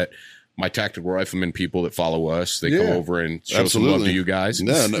hoping that my Tactical Rifleman people that follow us, they come Yeah. over and show some Absolutely. love to you guys.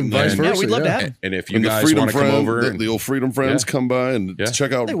 Yeah, and vice and- versa. Yeah, we'd love to yeah. have him. And if you and the guys Freedom want to come Friend, over, the old Freedom Friends Yeah. come by and Yeah.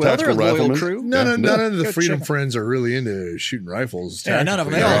 check out Hey, well, they're a Tactical loyal Rifleman. crew. None of the Go Freedom check- Friends are really into shooting rifles. Yeah, none of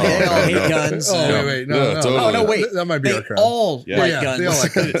them. They tactically. all hate no. guns. Oh, wait. No, Yeah, no. totally. Oh no, wait. That might be they our crowd. all Yeah. like Yeah, guns. they all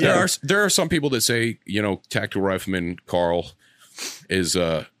like guns. there are some people that say, you know, Tactical Rifleman Carl is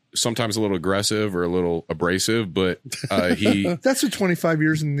sometimes a little aggressive or a little abrasive, but he That's what 25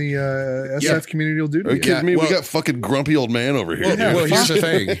 years in the SF community will do to Are you you. kidding me? well- we got fucking grumpy old man over here. well, here's the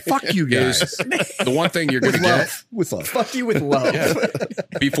thing. Fuck you guys. Is the one thing you're going to With get love. With love. Fuck you with love.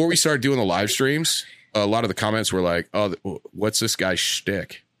 before we started doing the live streams, a lot of the comments were like, "Oh, what's this guy's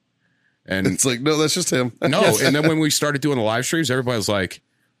shtick?" And It's like, no, that's just him. no, and then when we started doing the live streams, everybody was like,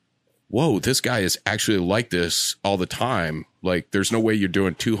 "Whoa, this guy is actually like this all the time." Like, there's no way you're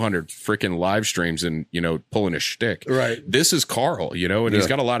doing 200 freaking live streams and, you know, pulling a shtick. Right. This is Carl, you know, and he's Yeah.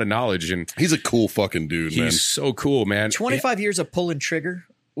 got a lot of knowledge, and He's a cool fucking dude, man. he's so cool, man. 25 years of pulling trigger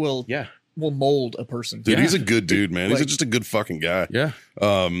will Yeah. mold a person. Dude, he's a good dude, man. He's Like- just a good fucking guy. Yeah.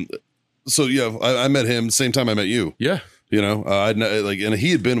 So yeah, I met him same time I met you. Yeah. You know, and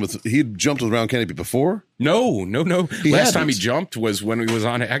he had jumped with Round Canopy before. No. Last hadn't. time he jumped was when he was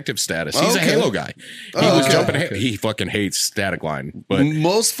on active status. He's Okay. a Halo guy. He Oh, was okay. jumping. Okay. He fucking hates static line, but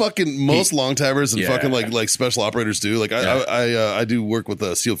Most long timers and Yeah. fucking like special operators do. Like I do work with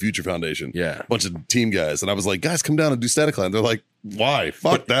the Seal Future Foundation. Yeah. a bunch of team guys, and I was like, guys, come down and do static line. They're like, why?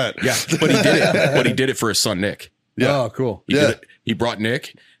 Fuck that. yeah, but he did it. But he did it for his son Nick. Yeah. Oh, cool. He Yeah. did it. He brought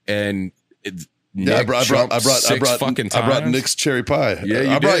Nick, and Nick Yeah, I brought six fucking times. I brought Nick's cherry pie. Yeah, you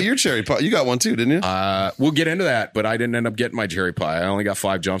I brought did. your cherry pie. You got one too, didn't you? We'll get into that, but I didn't end up getting my cherry pie. I only got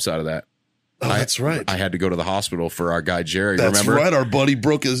 5 jumps out of that. Oh, that's right. I had to go to the hospital for our guy Jerry. That's remember? right. Your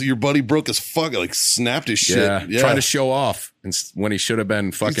buddy broke his fuck, like snapped his shit. Yeah, trying to show off when he should have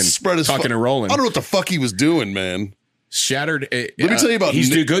been fucking Spread his tucking and rolling. I don't know what the fuck he was doing, man. Shattered. Let me tell you about He's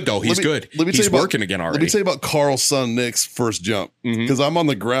Nick- too good though. He's good. Let me He's tell you about, working again already. Let me tell you about Carl's son Nick's first jump because I'm on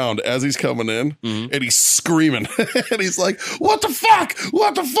the ground as he's coming in and he's screaming and he's like, "What the fuck?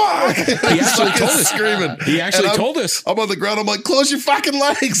 What the fuck?" He actually told us. screaming. He actually And told us. I'm on the ground. I'm like, "Close your fucking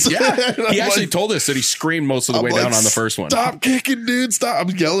legs." Yeah, And I'm he actually like- told us that he screamed most of the I'm way like, down on the first one. Stop kicking, dude! Stop!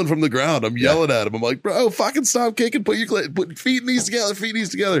 I'm yelling from the ground. I'm yelling at him. I'm like, "Bro, fucking stop kicking! Put feet knees together. Feet knees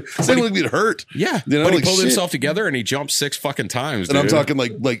together." Same like we'd hurt. Yeah, You know, but he like, pulled shit. himself together and he jumped jumped 6 fucking times, And dude. I'm talking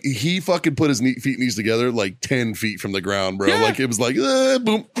like he fucking put his feet knees together like 10 feet from the ground, bro. Yeah. Like it was like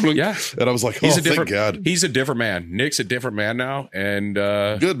boom, boom. Yeah. And I was like, He's oh, a different thank God. He's a different man. Nick's a different man now, and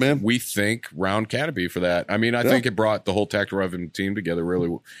Good, man. We thank Round Canopy for that. I mean, I think it brought the whole Tactical Rifleman team together. Really,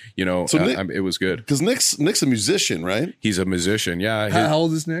 So Nick- it was good. Because Nick's a musician, right? He's a musician. Yeah, How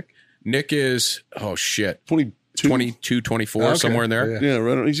old is Nick? Nick is 22. 22, 24, Okay. somewhere in there. Yeah. Yeah,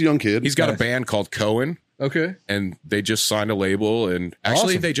 right. He's a young kid. He's got a Nice. band called Cohen, Okay. and they just signed a label. And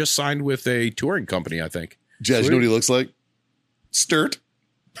actually, Awesome. they just signed with a touring company, I think. Jazz, you know what he looks like? Sturt.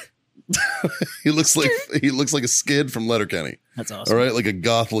 he looks like a skid from Letterkenny. That's awesome. All right, like a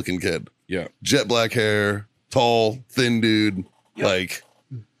goth looking kid. Yeah. Jet black hair, tall, thin dude. Like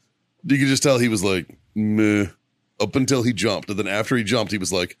you could just tell he was like meh up until he jumped, and then after he jumped, he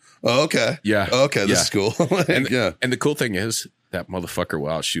was like, "Oh, okay, Yeah. okay, this Yeah. is cool." Like, And, yeah, and the cool thing is, that motherfucker will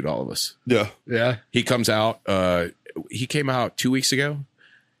outshoot all of us. yeah. Yeah. He comes out. He came out 2 weeks ago,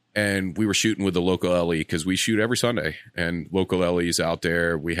 and we were shooting with the local LE because we shoot every Sunday. And local LE's out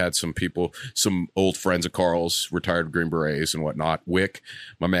there. We had some people, some old friends of Carl's, retired Green Berets and whatnot. Wick,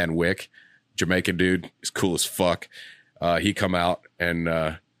 my man Wick, Jamaican dude, is cool as fuck. He come out,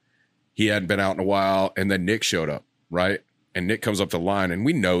 and he hadn't been out in a while. And then Nick showed up, right? And Nick comes up the line, and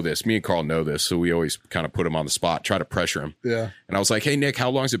we know this. Me and Carl know this, so we always kind of put him on the spot, try to pressure him. Yeah. And I was like, "Hey, Nick, how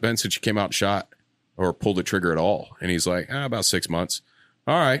long has it been since you came out and shot or pulled the trigger at all?" And he's like, "About 6 months."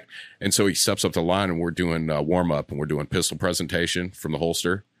 All right. And so he steps up the line, and we're doing warm up, and we're doing pistol presentation from the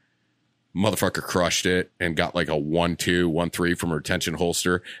holster. Motherfucker crushed it and got like a 1-2, 1-3 from a retention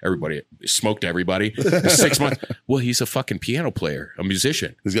holster. Everybody smoked everybody. 6 months. Well, he's a fucking piano player, a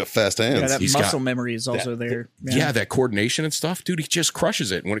musician. He's got fast hands. Yeah, that He's muscle got memory is also there. Yeah, that coordination and stuff, dude. He just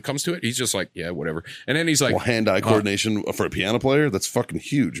crushes it. And when it comes to it, he's just like, yeah, whatever. And then he's like, well, hand-eye coordination for a piano player, that's fucking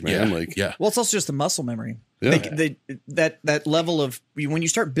huge, man. yeah, Like, yeah. Well, it's also just the muscle memory. Yeah. That level of when you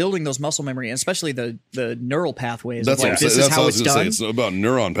start building those muscle memory, and especially the neural pathways. that's of what like, I'm this saying. is That's how what I it's was going done. to say. It's about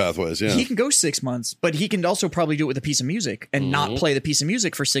neuron pathways. Yeah. He can go 6 months, but he can also probably do it with a piece of music and not play the piece of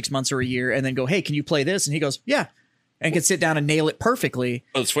music for 6 months or a year, and then go, "Hey, can you play this?" And he goes, "Yeah," and can sit down and nail it perfectly.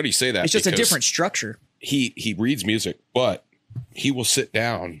 Well, it's funny you say that. It's just a because different structure. He reads music, but he will sit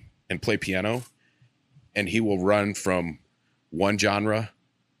down and play piano, and he will run from one genre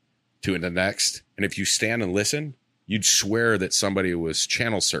to the next. And if you stand and listen, you'd swear that somebody was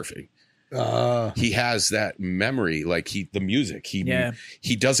channel surfing. He has that memory, like the music.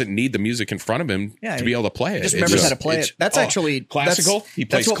 He doesn't need the music in front of him Yeah, to be able to play it. Just It's remembers how to play it's- it. That's actually classical. He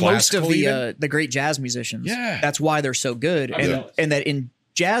plays That's what most of classical the great jazz musicians. Yeah. That's why they're so good, and that in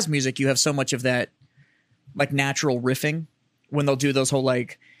jazz music you have so much of that, like natural riffing when they'll do those whole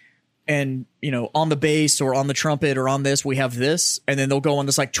like, and on the bass or on the trumpet or on this we have this, and then they'll go on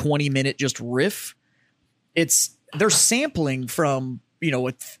this like 20-minute just riff. They're sampling from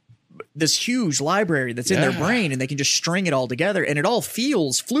this huge library that's in their brain, and they can just string it all together, and it all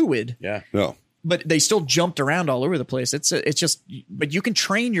feels fluid. Yeah. No. But they still jumped around all over the place. It's just, but you can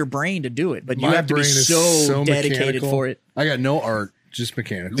train your brain to do it. But you My have to be brain is so dedicated mechanical. for it. I got no art, just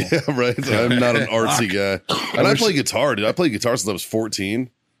mechanical. Yeah, right. I'm not an artsy guy. And I play guitar, dude. I played guitar since I was 14.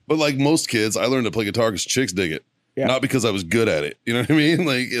 But like most kids, I learned to play guitar because chicks dig it. Yeah. Not because I was good at it. You know what I mean?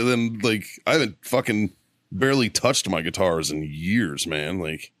 Like, and then like I haven't fucking barely touched my guitars in years, man.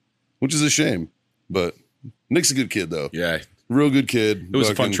 Like, which is a shame. But Nick's a good kid though. Yeah. Real good kid. It was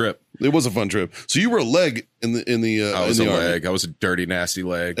a fun trip. It was a fun trip. So you were a leg in the I was in a the Army. leg. I was a dirty, nasty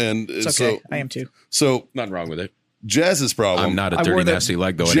leg. And It's okay. so I am too. so Nothing wrong with it. Jazz's problem. I'm not a I wore dirty, the- nasty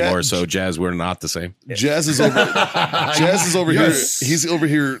leg though Jazz- anymore. So Jazz, we're not the same. Jazz is over. Jazz is over Yes. here. He's over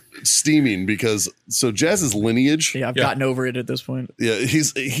here steaming because Jazz's lineage. Yeah, I've gotten over it at this point. Yeah,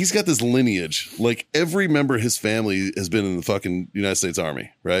 he's got this lineage. Like every member of his family has been in the fucking United States Army,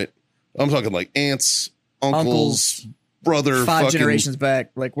 right? I'm talking like aunts, uncles, brother, 5 fucking, generations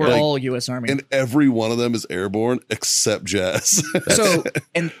back, like we're Like- all U.S. Army. and every one of them is airborne except Jazz. So,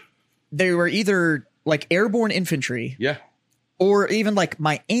 and they were either like airborne infantry, Yeah. or even like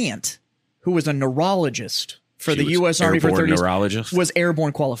my aunt, who was a neurologist for the was U.S. Army for airborne 30 neurologist? was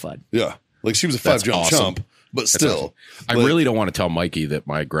airborne qualified. Yeah, like she was a That's 5-jump awesome. chump, but still, I like, really don't want to tell Mikey that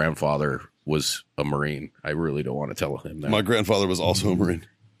my grandfather was a Marine. I really don't want to tell him that. my grandfather was also a Marine.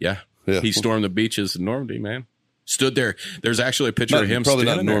 yeah. Yeah. He stormed the beaches in Normandy, man. Stood there. There's actually a picture of him. Probably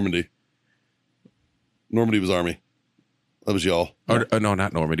not standing there. Normandy. Normandy was Army. That was y'all. Oh, no,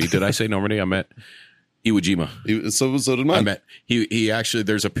 not Normandy. Did I say Normandy? I meant Iwo Jima. So did mine. I meant he actually.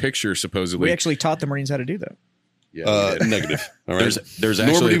 There's a picture supposedly. We actually taught the Marines how to do that. Yeah, we did. Negative. All right. There's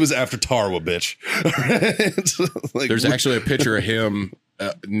Normandy actually was after Tarawa, bitch. Like, there's actually a picture of him,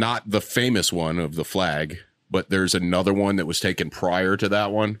 not the famous one of the flag, but there's another one that was taken prior to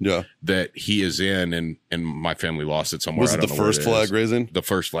that one. Yeah. That he is in, and my family lost it somewhere. Was it the first flag raising? The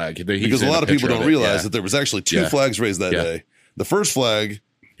first flag. Because a lot of people don't realize that there was actually 2 flags raised that day. The first flag,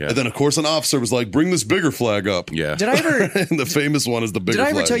 and then of course an officer was like, "Bring this bigger flag up." Yeah. Did I ever? And the famous one is the bigger. Did I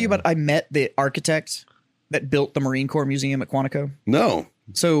ever flag. tell you about? I met the architect that built the Marine Corps Museum at Quantico. No.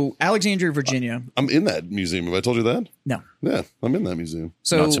 So Alexandria, Virginia. I'm in that museum. Have I told you that? No. Yeah, I'm in that museum.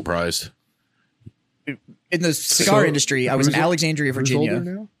 So Not surprised. in the cigar industry, I was in Alexandria, Virginia. Who's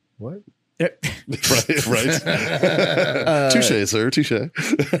older now? What? right. Touche, sir. Touche.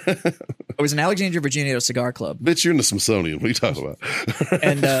 I was in Alexandria, Virginia at a cigar club. Bitch, you're in the Smithsonian. What are you talking about?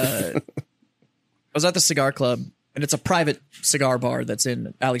 And I was at the cigar club, and it's a private cigar bar that's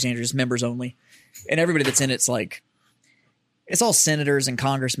in Alexandria, just members only. And everybody that's in it's like, it's all senators and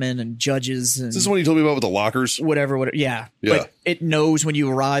congressmen and judges. And Is this the one you told me about with the lockers? whatever. Yeah. But it knows when you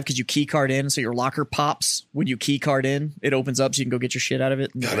arrive because you key card in. So your locker pops when you key card in. It opens up so you can go get your shit out of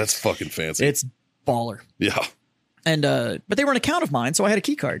it. God, that's fucking fancy. It's baller. Yeah. And but they were an account of mine, so I had a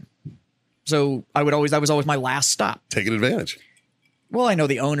key card. So that was always my last stop. Taking advantage. Well, I know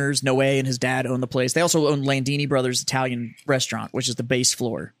the owners. Noe and his dad own the place. They also own Landini Brothers Italian Restaurant, which is the base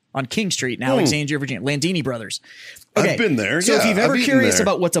floor on King Street in Alexandria, Virginia. Landini Brothers. I've been there. So yeah, if you've ever I've eaten curious there.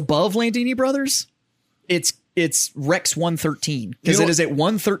 about what's above Landini Brothers, it's Rex 113 because it is at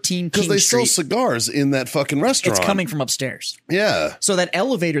 113 because King they Street. sell cigars in that fucking restaurant. It's coming from upstairs. Yeah. So that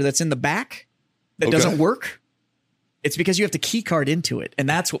elevator that's in the back that doesn't work, it's because you have to key card into it, and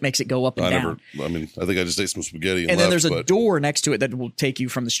that's what makes it go up and down. I think I just ate some spaghetti and then left, there's a but door next to it that will take you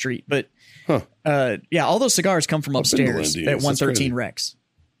from the street. But yeah, all those cigars come from been to upstairs Landini's. at That's 113 crazy. Rex.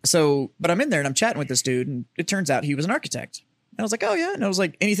 So, but I'm in there and I'm chatting with this dude, and it turns out he was an architect. And I was like, oh yeah, and I was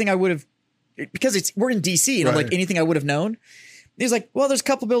like, anything I would have, because we're in DC, and I'm like, anything I would have known. He's like, well, there's a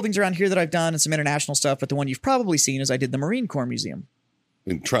couple buildings around here that I've done and some international stuff, but the one you've probably seen is I did the Marine Corps Museum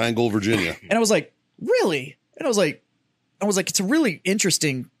in Triangle, Virginia. And I was like, really? And I was like, it's a really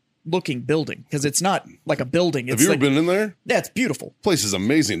interesting looking building because it's not like a building. It's Have you ever been in there? Yeah, it's beautiful. Place is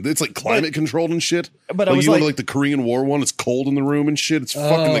amazing. It's like climate controlled and shit. But I like was you like- go to like the Korean War one. It's cold in the room and shit. It's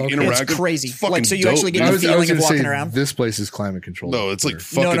fucking like okay. interactive. It's crazy. It's fucking Like, so you dope, actually get dude. the feeling of gonna walking say around. This place is climate controlled. No, it's like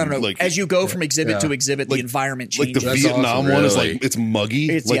fucking No. like As you go from exhibit to Yeah. exhibit, the environment like changes. the That's Vietnam awesome. one is Really? like it's muggy.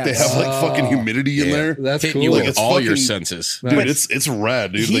 It's- like yeah, they have like fucking humidity in there. That's Hitting cool. you Like, with it's all your fucking- senses. Dude, But it's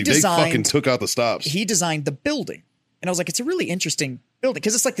rad, dude. he Like they designed- fucking took out the stops. He designed the building. And I was like, it's a really interesting building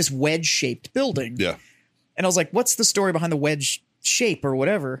because it's like this wedge shaped building. Yeah. And I was like, what's the story behind the wedge shape or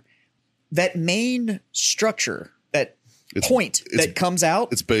whatever? That main structure, that point that comes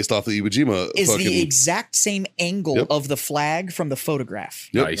out It's based off the Iwo Jima is fucking the exact same angle Yep. of the flag from the photograph.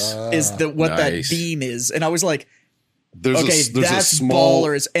 Yep. Nice. Is the what Nice. that beam is. And I was like, There's okay, a, there's that's a small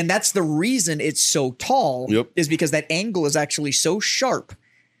ballers. And that's the reason it's so tall Yep. is because that angle is actually so sharp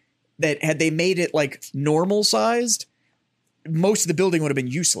that had they made it like normal sized, most of the building would have been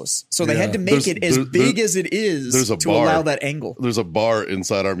useless. So they had to make There's- it as there- big as it is there's a to bar. allow that angle. There's a bar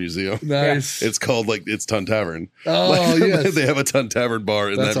inside our museum. Nice. It's called like it's Tun Tavern. Oh, Like, yes. they have a Tun Tavern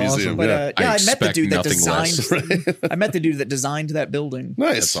bar in That's that awesome. museum. But yeah. yeah, I I met the expect dude that nothing designed. less. I met the dude that designed that building.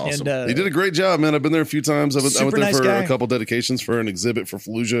 Nice. That's awesome. And, He did a great job, man. I've been there a few times. I went Super there nice for guy. a couple dedications for an exhibit for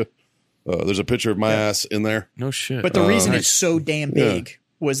Fallujah. There's a picture of my ass in there. No shit. But the reason it's so damn yeah. big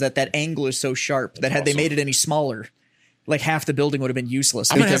was that angle is so sharp that had they made it any smaller, like half the building would have been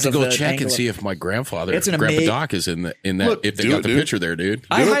useless. I'm gonna have because to of go the check angle and of- see if my grandfather, It's an Grandpa amazing- Doc, is in that. Look, If they do got it, the dude. picture there, dude.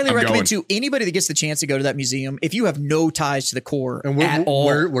 I highly I'm recommend going. to anybody that gets the chance to go to that museum. If you have no ties to the core And at all,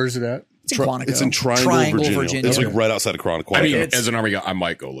 where's it at? it's in Quantico. It's in Triangle, Virginia. It's like Yeah. right outside of Quantico. I mean, it's- as an army guy, I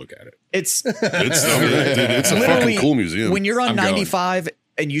might go look at it. It's it's, I mean, dude, it's a literally fucking cool museum. When you're on I'm going. 95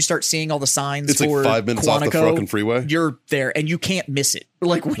 and you start seeing all the signs It's like for 5 minutes off the Quantico, fucking freeway. you're there and you can't miss it.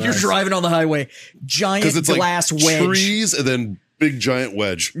 Like when you're driving on the highway, giant Because it's glass like wedge. trees and then big giant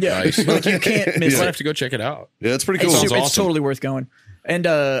wedge. Yeah, Nice. like you can't miss I it. have to go check it out. Yeah, it's pretty cool. It's, Sounds it's awesome. totally worth going. And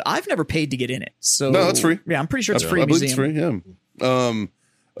I've never paid to get in it. So No, it's free. Yeah, I'm pretty sure it's a free I believe museum. it's free. Yeah.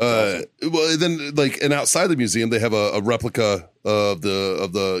 Well, then like, and outside the museum, they have a replica of the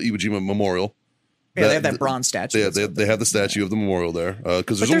Iwo Jima memorial. Yeah, they have that bronze statue. Yeah, and stuff. they have the statue of the memorial there.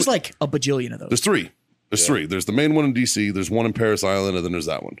 Because But there's like a bajillion of those. there's three. There's three. There's the main one in DC. There's one in Paris Island, and then there's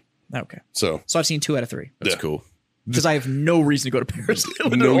that one. Okay. So So I've seen 2 out of 3 That's Yeah. cool. because I have no reason to go to Paris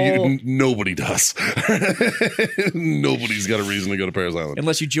Island no, at all, nobody does. Nobody's got a reason to go to Paris Island.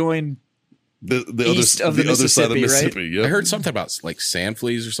 unless you join. The east other, of the other side of Mississippi, right? Mississippi. Yep. I heard something about like sand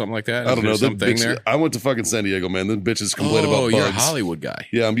fleas or something like that. I don't know. Is there something there. I went to fucking San Diego, man. Then bitches complain Oh, about you're a bugs. Hollywood guy.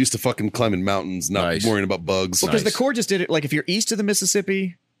 Yeah, I'm used to fucking climbing mountains, not Nice. worrying about bugs. Because the Nice. Corps just did it. Like if you're east of the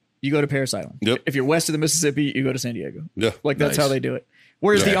Mississippi, you go to Parris Island. Yep. If you're west of the Mississippi, you go to San Diego. Yeah. Like that's Nice. how they do it.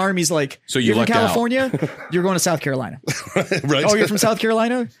 Whereas the Army's like, So you you're from lucked out. California, you're going to South Carolina. Right. Oh, you're from South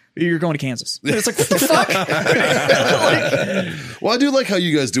Carolina? You're going to Kansas. And it's like, what the fuck? Well, I do like how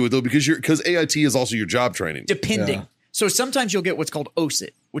you guys do it though, because AIT is also your job training. Depending. Yeah. So sometimes you'll get what's called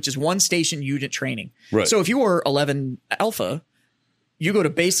OSIT, which is one station unit training. Right. So if you are 11 Alpha, you go to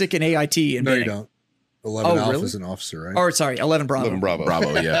basic and AIT and No, you Benning. don't. 11 Oh, Alpha really? is an officer, right? Or sorry, 11 Bravo. 11 Bravo.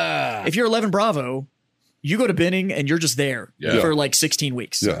 Bravo, yeah. If you're 11 Bravo, you go to Benning and you're just there for like 16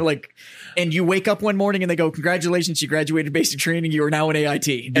 weeks. Yeah. Like, and you wake up one morning and they go, congratulations, you graduated basic training. You are now in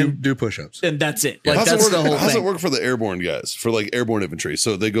AIT. do push-ups. And that's it. Like, How's that's it work? the whole How's thing. it work for the airborne guys? For like airborne infantry,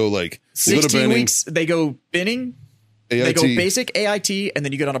 so they go like they go to 16 Benning, weeks, they go Benning, AIT. they go basic AIT, and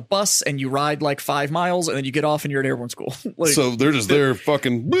then you get on a bus and you ride like 5 miles and then you get off and you're at airborne school. Like, So they're just there,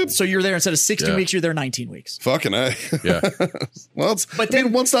 fucking. Boop, so you're there instead of 16 Yeah. weeks, you're there 19 weeks. fucking A. Yeah. Well, it's But then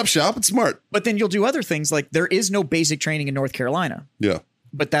then- one stop shop. It's smart. But then you'll do other things like there is no basic training in North Carolina, Yeah.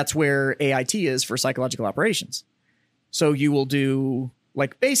 but that's where AIT is for psychological operations. So you will do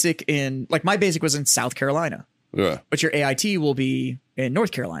like basic in, like my basic was in South Carolina, Yeah. but your AIT will be in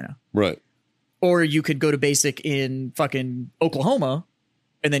North Carolina. Right. Or you could go to basic in fucking Oklahoma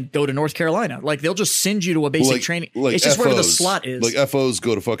and then go to North Carolina. Like they'll just send you to a basic training. It's just wherever the slot is. Like FOs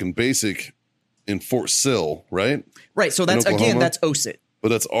go to fucking basic in Fort Sill, right? Right. So that's Oklahoma? again, that's OSIT. But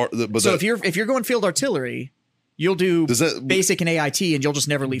that's but So that, if you're going field artillery, you'll do Does that- basic and AIT and you'll just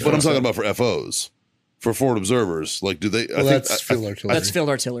never leave. But I'm field. talking about for FOs, for forward observers. Like, do they? Well, that's field artillery. That's field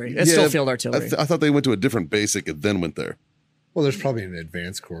artillery. It's still field artillery. I thought they went to a different basic and then went there. Well, there's probably an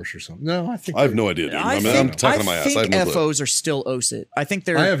advanced course or something. No, I think I have no idea, dude. I'm talking my ass. I have no clue. FOs are still OSIT. I think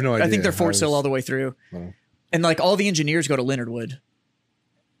they're. I have no I think idea. they're Fort I Sill was- all the way through, Well. and like all the engineers go to Leonard Wood,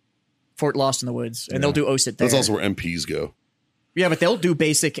 Fort Lost in the Woods, and they'll do OSIT there. That's also where MPs go. Yeah, but they'll do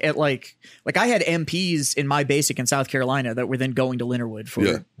basic at like I had MPs in my basic in South Carolina that were then going to Leonard Wood for.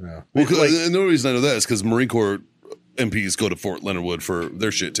 Yeah. Yeah. Well, and the only reason I know that is because Marine Corps MPs go to Fort Leonard Wood for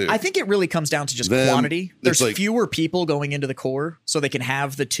their shit too. I think it really comes down to just Them, quantity. it's There's like- fewer people going into the Corps, so they can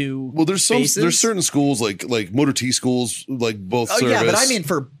have the two. Well, there's bases. certain schools like Motor T schools, like both Oh service. yeah, but I mean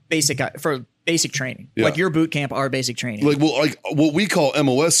for basic training, Yeah. like your boot camp, our basic training. like what we call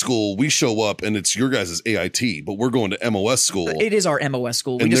MOS school, we show up and it's your guys' AIT, but we're going to MOS school. It is our MOS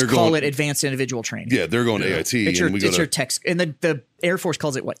school. We And just they're call going- it Advanced Individual Training. Yeah, they're going to AIT, It's your and we go to tech, and the Air Force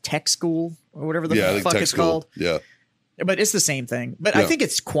calls it what, tech school or whatever the I think fuck tech it's school. called. Yeah, But it's the same thing. But I Yeah. think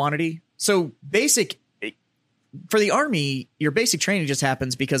it's quantity. So basic for the Army, your basic training just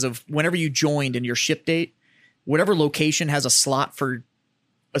happens because of whenever you joined and your ship date, whatever location has a slot for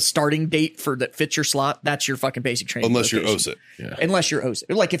a starting date for that fits your slot, that's your fucking basic training. unless you're location. OSIT, Unless you're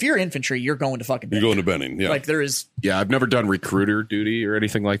OSIT. Like if you're infantry, you're going to fucking you're Benning. going to Benning. Yeah, Like there is Yeah, I've never done recruiter duty or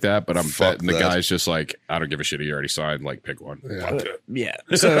anything like that, but I'm Fuck betting the that. guy's just like, I don't give a shit. He already signed. Like, pick one. Yeah. Fuck it. yeah.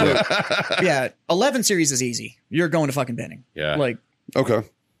 So yeah, 11 series is easy. You're going to fucking Benning. Yeah. Like, okay.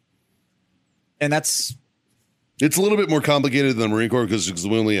 and that's It's a little bit more complicated than the Marine Corps because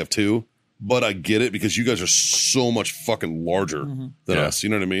we only have 2. But I get it because you guys are so much fucking larger than Yeah. us. You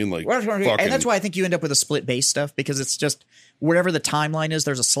know what I mean? Like, and that's why I think you end up with a split base stuff because it's just wherever the timeline is,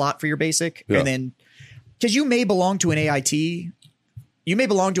 there's a slot for your basic, Yeah. and then because you may belong to an AIT, you may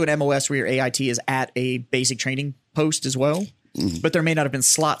belong to an MOS where your AIT is at a basic training post as well, but there may not have been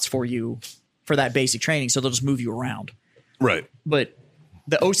slots for you for that basic training, so they'll just move you around. right. But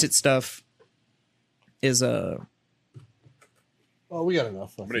the OSIT stuff is Well, we got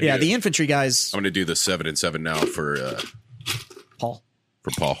enough. yeah, the infantry guys, I'm going to do the 7 and 7 now for Paul.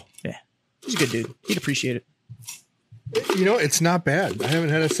 Paul. Yeah, he's a good dude. He'd appreciate it. You know, it's not bad. I haven't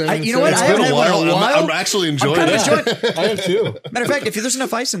had a 7. You know what? It's I been haven't a had one in while. a while. I'm actually enjoying kinda it. enjoying it. I have 2. Matter of fact, if there's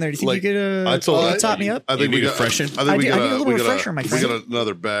enough ice in there, do you think Like, you could I told- top me up? I think You we need got a freshen? I think we I need got a little we got refresher, my we friend. got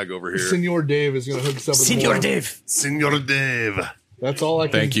another bag over here. Senor Dave is going to hook us up with Senor more. Dave. Senor Dave. That's all I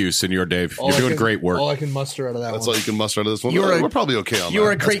can. Thank you, Senor Dave. all You're I doing can- great work. All I can muster out of that That's one. all you can muster out of this one. You're a- We're probably okay on that. You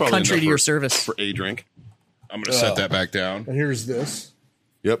are a That's great probably country enough to your for- service. for a drink. I'm going to set that back down. And here's this.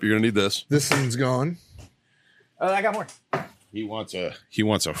 Yep, you're gonna need this. This one's gone. I got more. He wants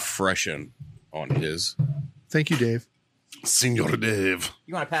a freshen on his. Thank you, Dave. Senor Dave.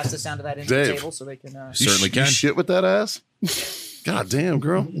 You want to pass this down to that end Dave. of the table so they can. Certainly You can. shit with that ass? God damn,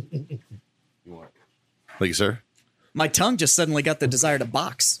 girl. Thank you, sir. My tongue just suddenly got the desire to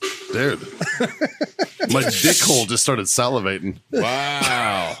box. Dude. My dick hole just started salivating.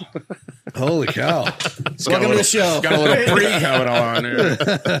 Wow. Holy cow. Welcome to the show. Got a little pre going on here.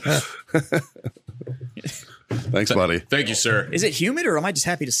 Thanks, buddy. Thank you, sir. Is it humid or am I just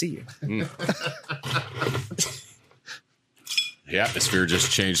happy to see you? The atmosphere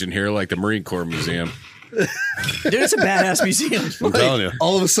just changed in here like the Marine Corps Museum. Dude, it's a badass museum. I'm telling you.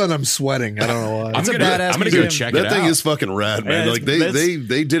 All of a sudden, I'm sweating. I don't know why. I'm gonna badass go museum. check it That thing out. is fucking rad, man. Yeah, Like it's-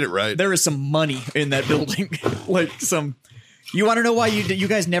 they did it right. There is some money in that building. Like some. You want to know why you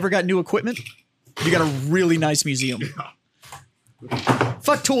guys never got new equipment? You got a really nice museum.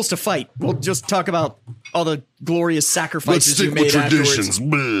 Fuck tools to fight. We'll just talk about all the glorious Let's sacrifices you stick made with afterwards. traditions.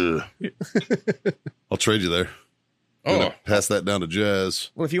 Bleh. I'll trade you there. I'm Oh, gonna pass that down to Jazz.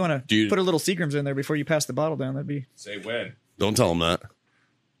 Well, if you want to Dude. put a little Seagrams in there before you pass the bottle down, that'd be say when. Don't tell him that.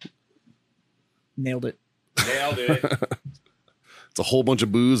 nailed it. Nailed it. It's a whole bunch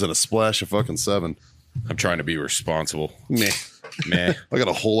of booze and a splash of fucking 7. I'm trying to be responsible. Meh. Meh. I got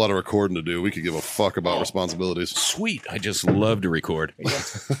a whole lot of recording to do. We could give a fuck about responsibilities. Sweet. I just love to record.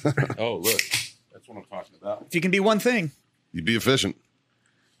 Oh, look. That's what I'm talking about. If you can be one thing, You'd be efficient.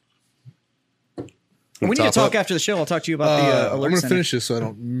 we need to Top talk up? after the show. I'll talk to you about the I'm alert going to center. finish this so I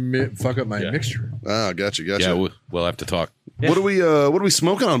don't fuck up my Yeah. mixture. Ah, gotcha. Yeah, we'll have to talk. What are we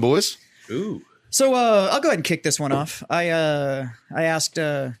smoking on, boys? Ooh. So I'll go ahead and kick this one off. I asked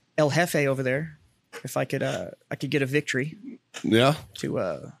El Jefe over there if I could get a victory Yeah.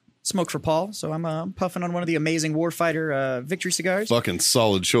 to smoke for Paul. So I'm puffing on one of the amazing Warfighter victory cigars. Fucking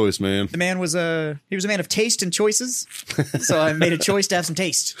solid choice, man. The man was a man of taste and choices, so I made a choice to have some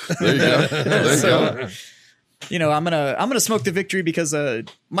taste. There you go. There you go. You know, I'm gonna smoke the victory because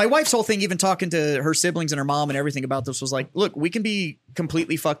my wife's whole thing, even talking to her siblings and her mom and everything about this, was like, look, we can be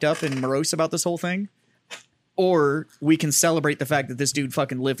completely fucked up and morose about this whole thing, or we can celebrate the fact that this dude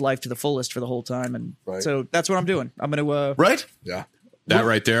fucking lived life to the fullest for the whole time, and Right. so that's what I'm doing. I'm gonna Right? Yeah. That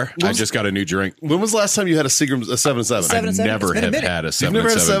right there. I just got a new drink. When was the last time you had a Seagram, a 7-7? Seven- I 7-7. never It's been a have minute. had a You've never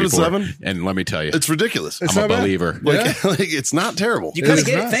had a 7-7 before. 7-7? And let me tell you, It's ridiculous. It's I'm a not bad. believer. Like, like it's not terrible. you kind is of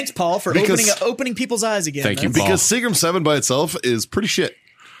get not. it. Thanks, Paul, for Because- opening people's eyes again. Thank you, That's- Paul. Because Seagram 7 by itself is pretty shit.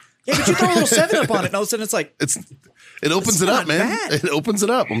 Yeah, but you throw a little 7-Up on it, and all of a sudden it's like, It opens It's it up, not man. bad. It opens it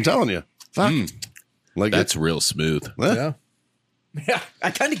up. I'm telling you. Fuck. Like That's real smooth. Yeah. yeah, I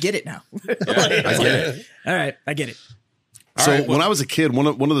kind of get it now. I get it. All right, I get it. So when I was a kid, one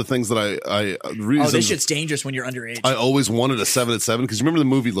of the things that I Oh, reasons this shit's dangerous when you're underage. I always wanted a 7-7 because you remember the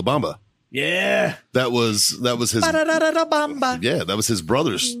movie La Bamba? Yeah. That was his Ba-da-da-da-da-bamba. yeah, that was his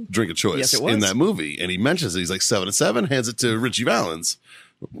brother's drink of choice Yes, it was. in that movie, and he mentions it. He's like 7-7, hands it to Richie Valens,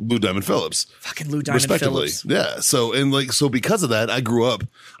 Blue Diamond Phillips, Fucking Lou Diamond respectively. Phillips. Yeah. So because of that, I grew up.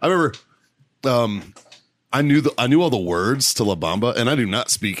 I remember, I knew all the words to La Bamba, and I do not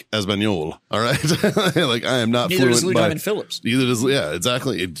speak Espanol. All right, like I am not Neither fluent. does Lou by- Diamond Phillips. Either does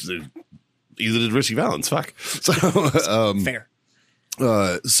exactly. Either did Richie Valens. Fuck. So Fair.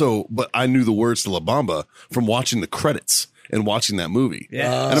 but I knew the words to La Bamba from watching the credits and watching that movie. Yeah.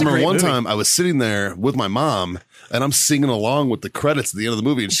 And I It's a remember great one movie. time I was sitting there with my mom and I'm singing along with the credits at the end of the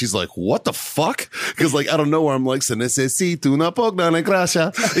movie. And she's like, what the fuck? Because like, I don't know where I'm like, se necesita una pugna en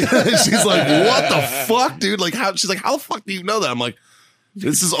gracia. She's like, what the fuck, dude? Like how, she's like, how the fuck do you know that? I'm like,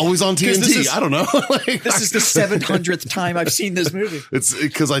 this is always on 'Cause TNT. this is- I don't know. Like, This is the 700th time I've seen this movie. it's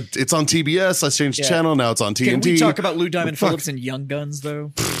because it's on TBS. I changed Yeah. channel. Now it's on TNT. Can we talk about Lou Diamond Fuck. Phillips and Young Guns,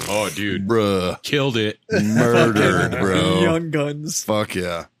 though? Oh, dude. Bruh, Killed it. murdered, bro. Young Guns. Fuck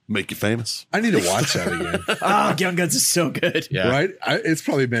yeah. Make you famous. I need to watch that again. Oh, Young Guns is so good. Yeah. Right? It's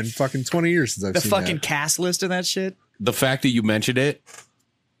probably been fucking 20 years since I've The seen fucking that. cast list of that shit. The fact that you mentioned it,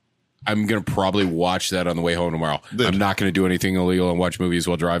 I'm going to probably watch that on the way home tomorrow. Dude. I'm not going to do anything illegal and watch movies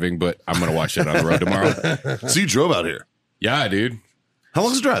while driving, but I'm going to watch that on the road tomorrow. So you drove out here. Yeah, dude. How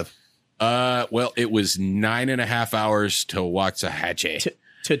long's the drive? Well, it was 9.5 hours to Waxahachie.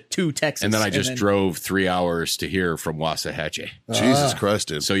 To Texas. And then I just drove 3 hours to here from Waxahachie. Jesus Christ,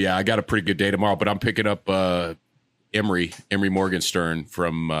 dude. So yeah, I got a pretty good day tomorrow, but I'm picking up Emery Morgenstern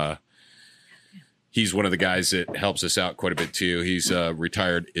from he's one of the guys that helps us out quite a bit too. He's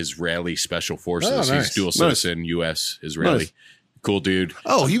retired Israeli Special Forces. Oh, nice. He's dual citizen, US, Israeli. Nice. Cool dude.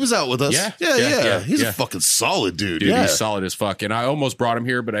 Oh, he was out with us. Yeah. Yeah. He's Yeah. a fucking solid dude. Dude, yeah. he's solid as fuck. And I almost brought him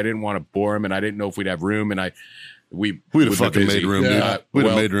here, but I didn't want to bore him and I didn't know if we'd have room and we'd We'd have been fucking busy. made room, dude. We'd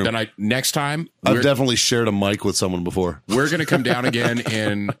have made room. Then next time I've definitely shared a mic with someone before. we're going to come down again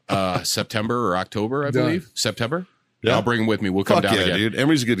in September or October, I Done. believe. September. Yeah. I'll bring him with me. We'll come Fuck down yeah, again. dude.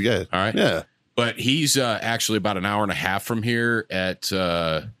 Emery's a good guy. All right. Yeah. But he's actually about an hour and a half from here at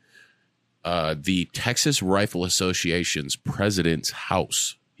the Texas Rifle Association's president's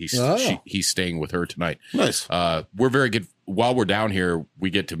house. He's staying with her tonight. Nice. We're very good. While we're down here, we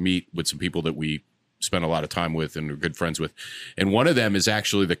get to meet with some people that we spend a lot of time with and are good friends with. And one of them is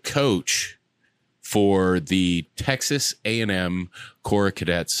actually the coach for the Texas A&M Corps of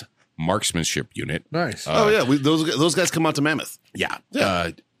Cadets marksmanship unit. Nice. Oh yeah, those guys come out to Mammoth. Yeah.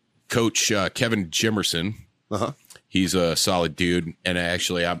 Yeah. Coach Kevin Jimerson. Uh-huh. He's a solid dude. And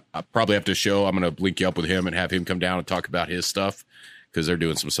actually, I probably have to show. I'm going to link you up with him and have him come down and talk about his stuff because they're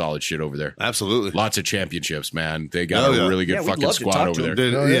doing some solid shit over there. Absolutely. Lots of championships, man. They got a really good we'd fucking love to squad talk over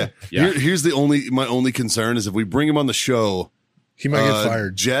to there. him. Yeah. Here's my only concern is if we bring him on the show, He might get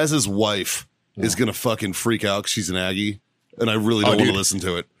fired. Jazz's wife is gonna fucking freak out 'cause she's an Aggie, and I really don't want to listen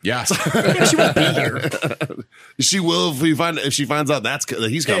to it. Yeah. Yeah, she won't be here. She will if she finds out that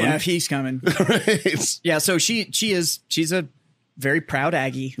he's coming. Yeah, if he's coming. Right? Yeah, so she's a very proud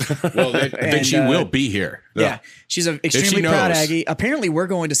Aggie. Well, then she will be here. Yeah, she's an extremely she proud knows. Aggie. Apparently, we're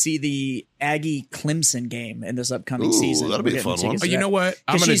going to see the Aggie Clemson game in this upcoming season. that'll be a We're getting fun one. tickets to You that. know what?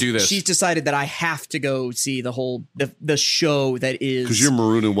 I'm 'Cause going to do this. She's decided that I have to go see the whole the show that is. Because you're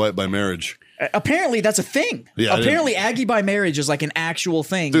maroon and white by marriage. Apparently, that's a thing. Yeah, I apparently, Aggie by marriage is like an actual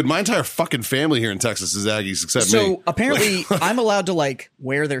thing. Dude, my entire fucking family here in Texas is Aggies except me. So apparently, I'm allowed to like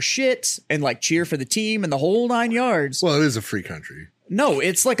wear their shit and like cheer for the team and the whole 9 yards. Well, it is a free country. No,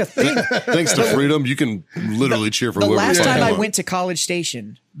 it's like a thing. Thanks to freedom, you can literally cheer for The whoever last you time I want. went to College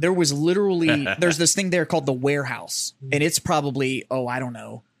Station, there was literally there's this thing there called the warehouse, and it's probably I don't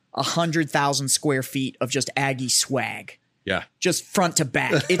know 100,000 square feet of just Aggie swag, Yeah. just front to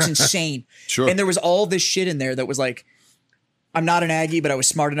back. It's insane. Sure. And there was all this shit in there that was like, I'm not an Aggie, but I was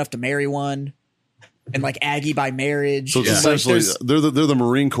smart enough to marry one, and like Aggie by marriage. So it's essentially they're the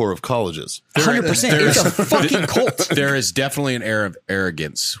Marine Corps of colleges. 100%. It's a fucking cult, There is definitely an air of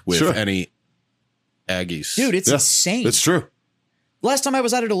arrogance with Sure. any Aggies. dude. It's insane. It's true. Last time I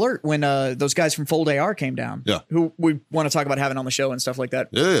was at it Alert when those guys from Fold AR came down. Yeah. Who we want to talk about having on the show and stuff like that.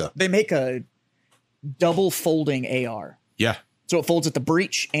 Yeah. They make a double folding AR. Yeah. So it folds at the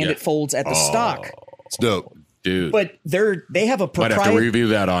breech and Yeah. it folds at the stock. It's dope. Dude. But they have a Might have to proprietary. review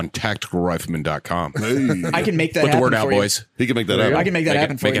that on tacticalrifleman.com. Hey. I can make that Put the happen word out, for you. boys. He can make that happen. I can make that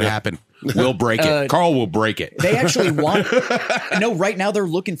happen for Make you. it happen. We'll break it. Carl will break it. They actually want. No, right now they're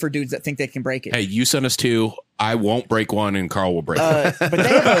looking for dudes that think they can break it. Hey, you send us two. I won't break one, and Carl will break it.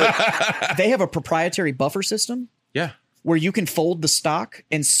 But they have a proprietary buffer system Yeah. where you can fold the stock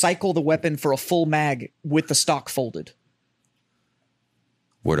and cycle the weapon for a full mag with the stock folded.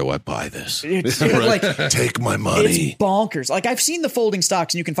 Where do I buy this? It's Right. like Take my it's money. bonkers. Like I've seen the folding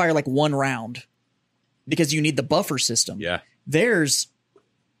stocks and you can fire like one round because you need the buffer system. Yeah. There's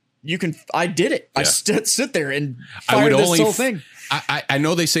you can I did it. I Yeah. sit there and I fired would this only whole thing. I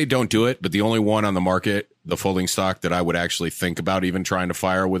know they say don't do it, but the only one on the market, the folding stock that I would actually think about even trying to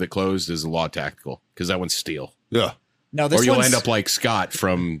fire with it closed is the Law Tactical because that one's steel. Yeah. No, this Or you'll one's, end up like Scott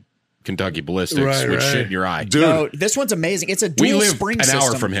from Kentucky Ballistics Right, with right. shit in your eye. Dude. no, this one's amazing. It's a dual We live spring an system.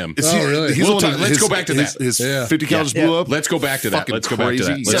 hour from him. Is Oh, really? He's We'll the one talk- let's go back to that. His Yeah. 50 cal just Yeah. blew up. Let's go back to that. Fucking Let's go back to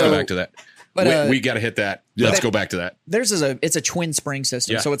that. crazy. Let's So- go back to that. But, we got to hit that. Let's go back to that. Theirs is it's a twin spring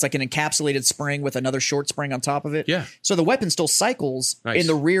system, Yeah. so it's like an encapsulated spring with another short spring on top of it. Yeah. So the weapon still cycles Nice. in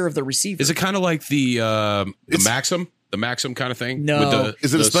the rear of the receiver. Is it kind of like the Maxim kind of thing? No.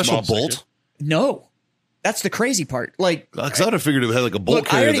 Is it a the special small bolt? section? No, that's the crazy part. Like, Because I would have figured it had like a bolt look,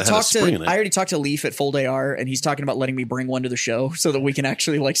 I carrier already that had a talked spring in to it. I already talked to Leaf at Fold AR, and he's talking about letting me bring one to the show so that we can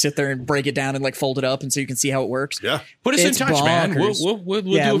actually like sit there and break it down and like fold it up, and so you can see how it works. Yeah. Put us in It's touch, man. bonkers. We'll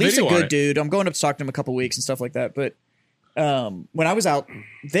Yeah, do a Leaf's a video on good it. dude. I'm going up to talk to him a couple weeks and stuff like that. But when I was out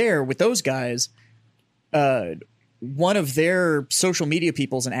there with those guys, one of their social media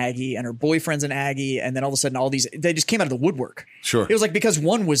people's an Aggie, and her boyfriend's an Aggie, and then all of a sudden, they just came out of the woodwork. Sure. It was like because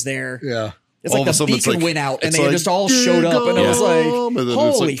one was there. Yeah. It's All like of a the sudden it's beacon like- went out, and it's they like, just all showed up, and it was like, and then it's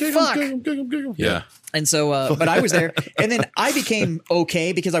holy giggle, fuck. giggle, giggle, giggle. Yeah. And so, but I was there, and then I became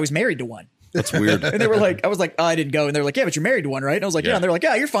okay because I was married to one. That's weird. And they were like, I was like, oh, I didn't go, and they were like, yeah, but you're married to one, right? And I was like, yeah. Yeah. And they're like,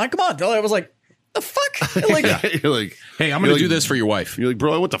 yeah, you're fine. Come on. And I was like, the fuck? Like, You're like, Hey, I'm You're going to like- do this for your wife. you're like,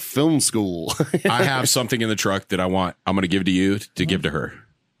 bro, I went to film school. I have something in the truck that I'm going to give to you to give to her.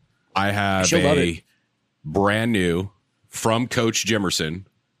 I have She'll love a it. brand new from Coach Jimerson,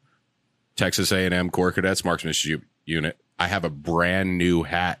 Texas A&M Corps Cadets Marksmanship Unit. I have a brand new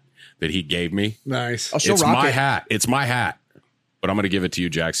hat that he gave me. Nice. Oh, she'll It's rock my it. hat. It's my hat. But I'm going to give it to you,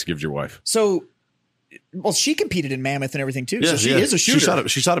 Jax, to give to your wife. So, well, she competed in Mammoth and everything too. Yeah, so she yeah. is a shooter.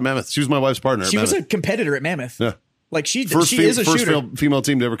 She shot at Mammoth. She was my wife's partner. She at was a Mammoth. competitor at Mammoth. Yeah. Like she First is a shooter. female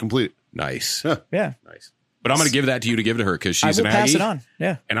team to ever complete. Nice. Yeah. Yeah. Nice. But I'm going to give that to you to give to her because I she's will an pass Aggie. it on.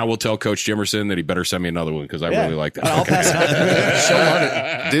 Yeah. And I will tell Coach Jimerson that he better send me another one because I Yeah. really like that. I'll pass it on. She'll love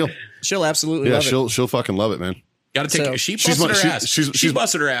it. Deal. She'll absolutely Yeah, love it. she'll fucking love it, man. Got to take. So- She She's busted my- her ass. she's- She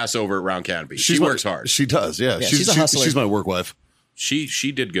busted her ass over at Round Canopy. She my- works hard. She does. Yeah. she's a hustler. She's my work wife.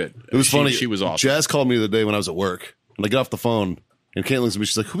 She did good. It was funny. She was awesome. Jazz called me the day when I was at work, and I got off the phone. And Caitlin looks at me.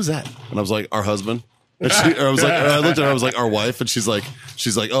 She's like, "Who was that?" And I was like, "Our husband." And I looked at her. I was like, "Our wife." And she's like,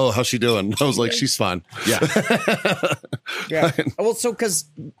 "Oh, how's she doing?" I was like, "She's fine." Yeah. Yeah. Well, so because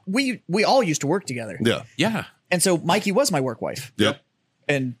we all used to work together. Yeah. Yeah. And so Mikey was my work wife. Yep.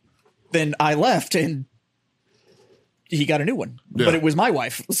 And then I left and he got a new one. Yeah. But it was my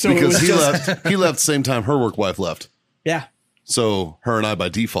wife. So it Because was he just, left. He left the same time her work wife left. Yeah. So her and I, by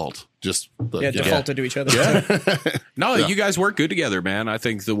default, just Defaulted to each other. Yeah. No, you guys work good together, man. I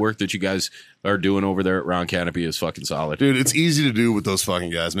think the work that you guys are doing over there at Round Canopy is fucking solid. Dude, it's easy to do with those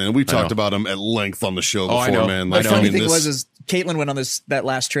fucking guys, man. We talked about them at length on the show before, I know. man. The funny thing is Caitlin went on that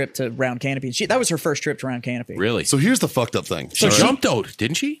last trip to Round Canopy. And that was her first trip to Round Canopy. Really? So here's the fucked up thing. She jumped out,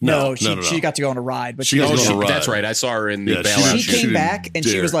 didn't she? No, No. she got to go on a ride. But She got to go on a ride. That's right. I saw her in the Yeah, bailout. she She came didn't back and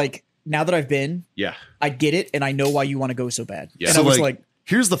she dare. was like, now that I've been, Yeah. I get it and I know why you want to go so bad. Yeah. And So I was like,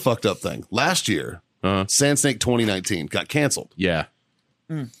 here's the fucked up thing. Last year, Sand Snake 2019 got canceled. Yeah.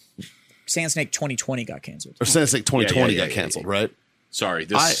 Sand Snake 2020 got canceled. Or Sand Snake 2020 Yeah, got canceled, right? Sorry.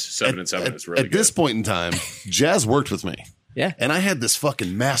 This 7 and 7 is really At this point in time, Jazz worked with me. Yeah. And I had this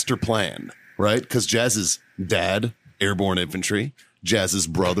fucking master plan, right? Because Jazz's dad, airborne infantry, Jazz's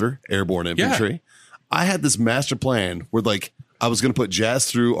brother, airborne infantry. I had this master plan where, like, I was going to put Jazz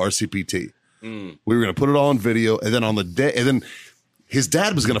through RCPT. We were going to put it all on video, and then on the day, and then his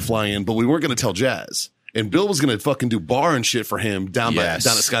dad was going to fly in, but we weren't going to tell Jazz. And Bill was going to fucking do bar and shit for him down at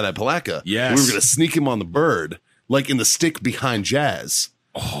Skydive Palaca. Yes. We were going to sneak him on the bird, like in the stick behind Jazz,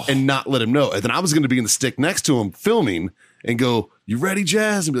 and not let him know. And then I was going to be in the stick next to him filming and go, "You ready,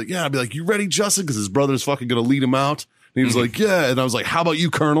 Jazz?" And be like, "Yeah." I'd be like, "You ready, Justin?" Because his brother's fucking going to lead him out. And he was like, "Yeah." And I was like, "How about you,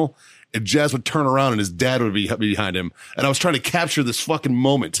 Colonel?" And Jazz would turn around and his dad would be behind him. And I was trying to capture this fucking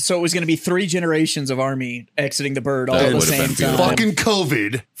moment. So it was going to be 3 generations of Army exiting the bird all That at the would've same been time. beautiful. Fucking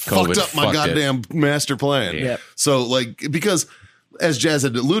COVID fucked up my fucked goddamn master plan. Yeah. So, like, because as Jazz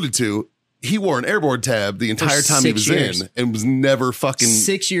had alluded to, he wore an airborne tab the entire time he 6 was years. in and was never fucking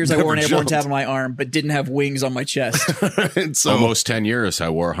 6 years I never wore an airborne jumped. tab on my arm, but didn't have wings on my chest. And so, Almost 10 years I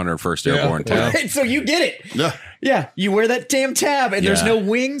wore 101st Airborne tab. Right? So you get it. yeah. Yeah. You wear that damn tab and there's Yeah. no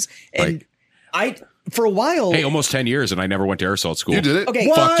wings. And for a while. Hey, almost 10 years and I never went to air assault school. You did it? Okay.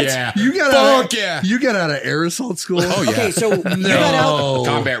 Fuck yeah. You got Fuck out yeah. You got out of air assault school? Oh, yeah. Okay, so you got out.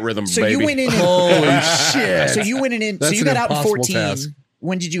 Combat rhythm, So baby. you went in. Holy shit. So you went in. That's so you an got out in impossible 14. task.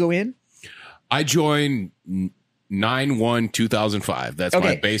 When did you go in? I joined 9/1/2005. That's my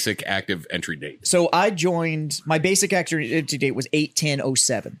Okay. basic active entry date. So I joined. My basic activity date was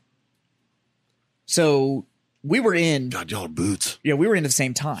 8/10/07. So we were in. God, y'all are boots. Yeah, we were in at the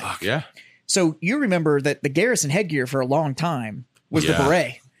same time. Yeah. So you remember that the garrison headgear for a long time was the Yeah.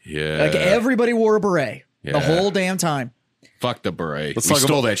 beret. Yeah. Like everybody wore a beret the Yeah. whole damn time. Fuck the beret. Let's We talk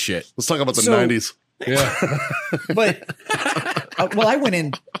stole about- that shit. Let's talk about the So- 90s. Yeah. But well, I went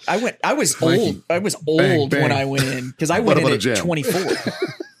in. I was old. I was old bang. when I went in because I went in about a at jam? 24.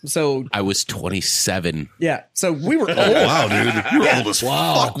 So I was 27. yeah. So we were old. Wow, dude. You were Yeah. old as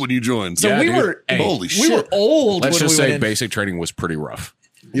fuck when you joined. So Yeah, we dude. were. Hey, holy we shit. were old Let's when just we say went in. basic training was pretty rough.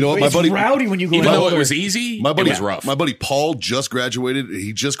 You know what? My It's buddy, rowdy when you go Even in. though it was easy, my buddy it was rough. My buddy Paul just graduated.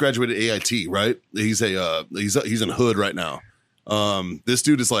 He just graduated AIT, right? He's he's in Hood right now. This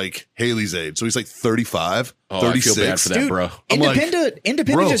dude is like Haley's age, so he's like 35, Oh, I 36. feel bad for that, Dude, bro. I'm like, Independent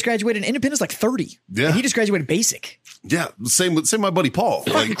bro. just graduated. Independent's like 30. Yeah. And he just graduated basic. Yeah, same with my buddy Paul.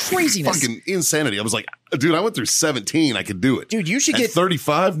 Like craziness. fucking insanity. I was like, dude, I went through 17. I could do it. Dude, you should At get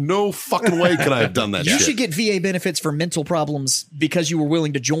 35. No fucking way could I have done that. you shit. should get VA benefits for mental problems because you were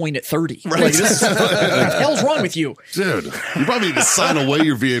willing to join at 30. Right. Like, what the hell's wrong with you? Dude, you probably need to sign away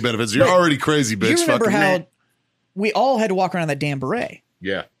your VA benefits. You're already crazy, bitch. You remember Fucking how we all had to walk around that damn beret?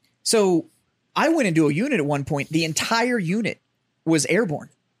 Yeah. So I went into a unit at one point. The entire unit was airborne.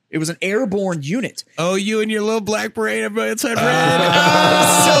 It was an airborne unit. Oh, you and your little black beret outside red.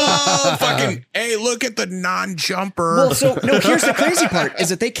 So fucking, hey, look at the non-jumper. Well, so no, here's the crazy part is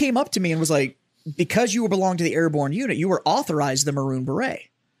that they came up to me and was like, because you belong to the airborne unit, you were authorized the maroon beret.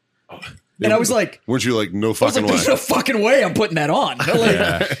 And I was like, weren't you like, no I was fucking like, way? there's no fucking way I'm putting that on.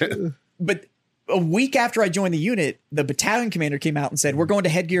 Like, Yeah. But a week after I joined the unit, the battalion commander came out and said, we're going to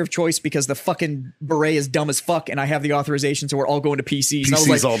headgear of choice because the fucking beret is dumb as fuck and I have the authorization, so we're all going to PCs. And I was PCs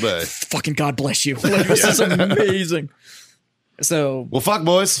like, all day. fucking God bless you. Like, this is amazing. So Well, fuck,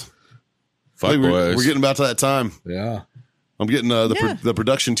 boys. Fuck Hey, boys. we're getting about to that time. Yeah. I'm getting the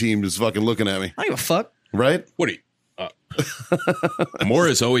production team is fucking looking at me, I don't give a fuck. right? What are you? More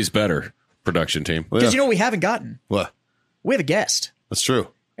is always better, production team. Well, Because yeah. you know what we haven't gotten? What? We have a guest. That's true.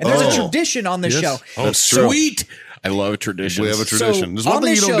 And there's a Oh, tradition on this Yes. show. Oh, That's true. sweet. I love traditions. We have a tradition. There's one on thing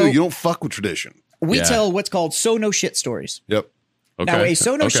you this don't show- do. You don't fuck with tradition. We Yeah. tell what's called so no shit stories. Yep. Okay. Now, a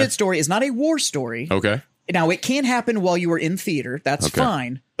so no Okay. shit story is not a war story. Okay. Now, it can happen while you are in theater. That's Okay.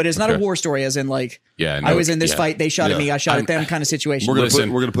 fine. But it's not a Okay. war story, as in, like, Yeah, I no, was in this yeah. fight, they shot at me, I shot I'm- at them kind of situation. We're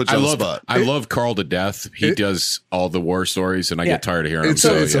gonna put you I on the love, spot. I love Carl to death. He does all the war stories, and I Yeah. get tired of hearing It's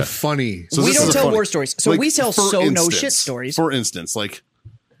him. a So, funny. So we this don't is a tell funny- war stories. So like, we tell for so no instance- shit stories. For instance, like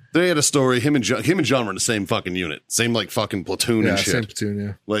they had a story. Him and John were in the same fucking unit, same like fucking platoon Yeah, and shit. same platoon.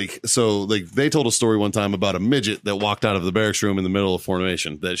 Yeah. Like so, like they told a story one time about a midget that walked out of the barracks room in the middle of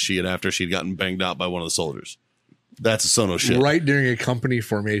formation that after she'd gotten banged out by one of the soldiers. That's a sono shit. Right during a company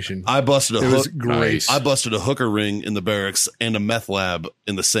formation. I busted a It was hook. great. Nice. I busted a hooker ring in the barracks and a meth lab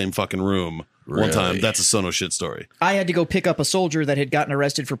in the same fucking room one time. Really? That's a sono shit story. I had to go pick up a soldier that had gotten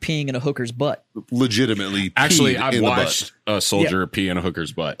arrested for peeing in a hooker's butt. Legitimately, Actually, peed I've in the watched a soldier pee in a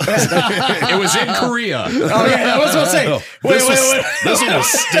hooker's butt. It was in Korea. Oh, yeah, I was going to say. butt. Wait. This one was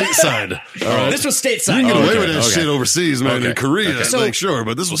stateside. All right. This was You stateside. can get away Okay, with that okay. shit overseas, man. In Okay, Korea, okay. So, like sure,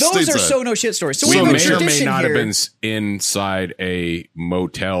 but this was Those stateside. are so no shit stories. So We we have a may or may tradition not here. have been inside a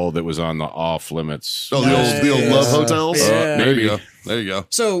motel that was on the off limits. Oh, the old love hotels. Yeah. There you go. There you go.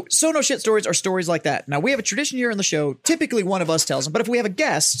 So no shit stories are stories like that. Now, we have a tradition here on the show. Typically, one of us tells them, but if we have a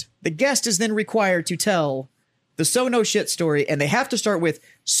guest, the guest is then required to tell the so no shit story, and they have to start with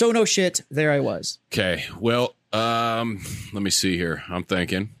so no shit. There I was. Okay. Well, let me see here. I'm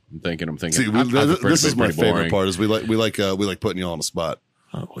thinking. See, this is my favorite part. Is we like putting you all on the spot.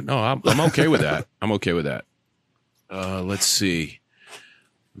 Oh, no, I'm okay with that. I'm okay with that. Let's see.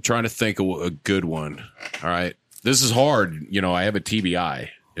 I'm trying to think of a good one. All right. This is hard. You know, I have a TBI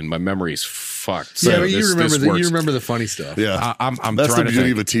and my memory's fucked. Yeah, So but you this works. remember the funny stuff. Yeah, I'm that's the trying to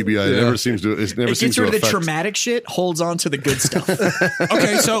beauty think. of a TBI. It never seems to. It never It seems gets to rid of the affect. traumatic shit, holds on to the good stuff.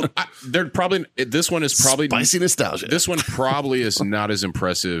 Okay, so they're probably this one is probably Spicy nostalgia. This one probably is not as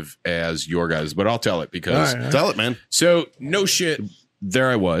impressive as your guys, but I'll tell it because All right. Tell it, man. so no shit. There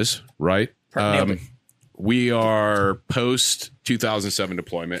I was, right? Nailed it. We are post 2007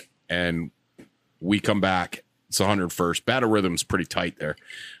 deployment, and we come back. It's 101st. Battle rhythm's pretty tight there.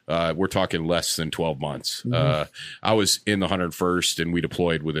 We're talking less than 12 months. I was in the 101st, and we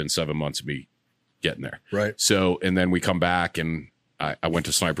deployed within 7 months of me getting there. Right. So, and then we come back, and I went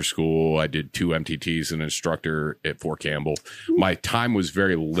to sniper school. I did 2 MTTs and an instructor at Fort Campbell. My time was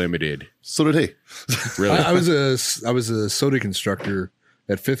very limited. So did he. Really, I was a SODIC instructor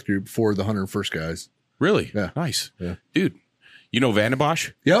at 5th Group for the 101st guys. really, Yeah. nice, Yeah. dude. You know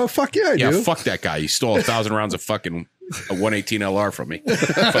Vandenbosch? Yeah, oh, fuck yeah, I Yeah, do. fuck that guy. He stole 1,000 rounds of fucking a 118 LR from me.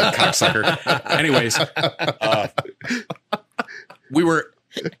 Fucking cocksucker. Anyways, we were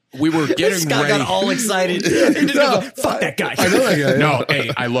getting Scott ready. got all excited. He didn't go, fuck that guy. I know that guy. Yeah. No,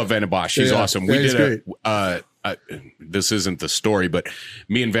 hey, I love Vandenbosch. He's Yeah. awesome. Yeah, We he's did this isn't the story, but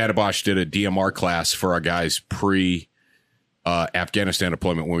me and Vandenbosch did a DMR class for our guys pre Afghanistan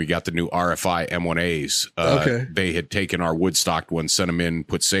deployment when we got the new RFI M1As. Okay. They had taken our woodstocked ones, sent them in,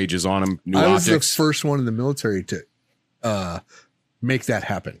 put sages on them, new I was the optics. first one in the military to make that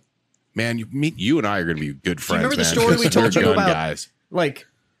happen. Man, you and I are going to be good friends. remember the man, story we 'cause told we're you gun about? guys. Like,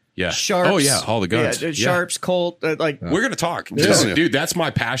 Yeah. Sharps. Oh yeah, all the guns. Yeah, Sharps, Colt. Like, We're gonna talk, Yeah. dude. That's my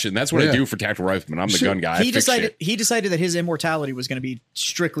passion. That's what I Yeah. do for tactical rifleman. I'm the gun guy. I he fix decided shit. he decided that his immortality was going to be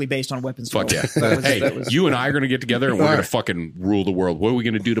strictly based on weapons. Fuck yeah. development. Hey, that was- you and I are gonna get together and we're All gonna right. fucking rule the world. What are we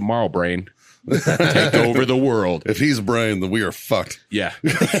gonna do tomorrow, Brain? Take over the world. If he's brain, then we are fucked. Yeah.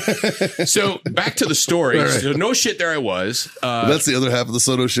 So back to the story. So no shit. There I was. That's the other half of the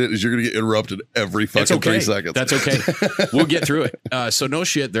Soto shit is you're gonna get interrupted every That's fucking okay. 3 seconds. That's okay. We'll get through it. So no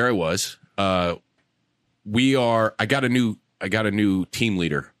shit. There I was. I got a new team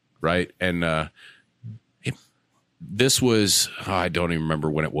leader, right? And this was I don't even remember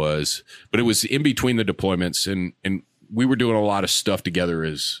when it was, but it was in between the deployments, and we were doing a lot of stuff together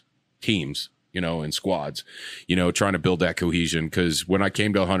as teams, and squads, trying to build that cohesion. Because when I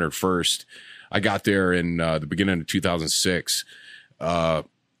came to 101st, I got there in the beginning of 2006.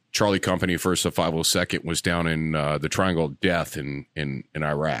 Charlie Company, 1st of 502nd, was down in the Triangle of Death in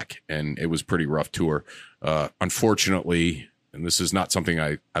Iraq, and it was a pretty rough tour. Unfortunately, and this is not something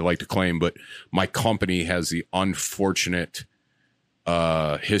I like to claim, but my company has the unfortunate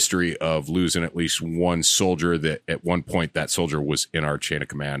history of losing at least one soldier that at one point that soldier was in our chain of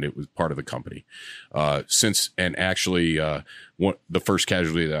command. It was part of the company. The first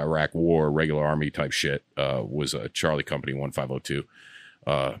casualty of the Iraq war, regular army type shit, was a Charlie Company 1502.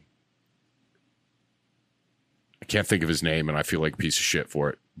 I can't think of his name, and I feel like a piece of shit for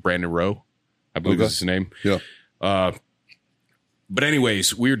it. Brandon Rowe, I believe is his name. Yeah. But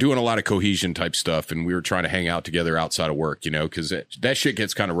anyways, we were doing a lot of cohesion type stuff, and we were trying to hang out together outside of work, because that shit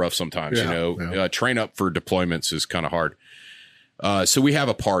gets kind of rough sometimes. Yeah, yeah. Train up for deployments is kind of hard. So we have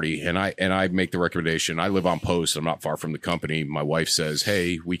a party, and I make the recommendation. I live on post. I'm not far from the company. My wife says,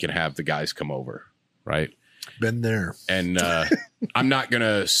 "Hey, we can have the guys come over." Right. Been there. And I'm not going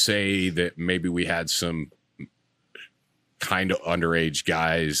to say that maybe we had some kind of underage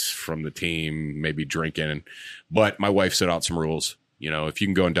guys from the team maybe drinking, but my wife set out some rules. You know, if you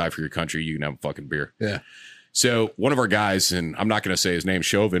can go and die for your country, you can have a fucking beer. Yeah. So one of our guys, and I'm not going to say his name,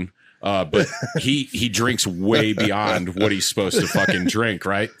 Chauvin, but he drinks way beyond what he's supposed to fucking drink,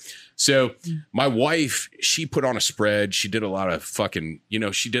 right? So my wife, she put on a spread. She did a lot of fucking, you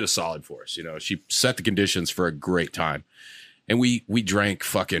know, she did a solid for us. You know, she set the conditions for a great time. And we drank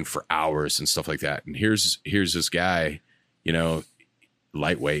fucking for hours and stuff like that. And here's this guy, you know,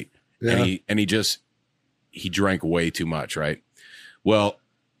 lightweight. Yeah. And he drank way too much, right? Well,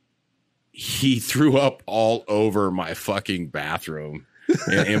 he threw up all over my fucking bathroom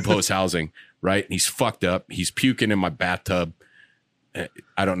in post housing, right? And he's fucked up. He's puking in my bathtub.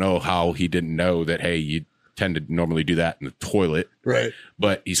 I don't know how he didn't know that, hey, you tend to normally do that in the toilet. Right.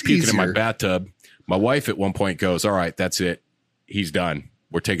 But he's puking in my bathtub. My wife at one point goes, all right, that's it. He's done.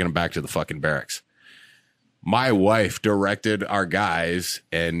 We're taking him back to the fucking barracks. My wife directed our guys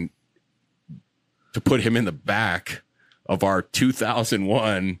and to put him in the back of our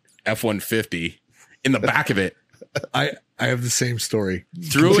 2001 F-150 in the back of it. I have the same story.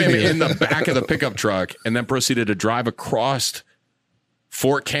 Threw him in the back of the pickup truck and then proceeded to drive across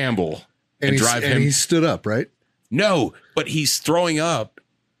Fort Campbell and drive him. And he stood up, right? No, but he's throwing up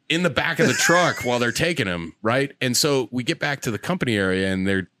in the back of the truck while they're taking him, right? And so we get back to the company area and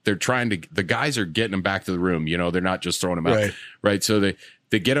they're trying to, the guys are getting him back to the room. You know, they're not just throwing him out, right? So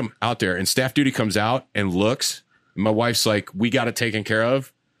they get him out there and staff duty comes out and looks. And my wife's like, we got it taken care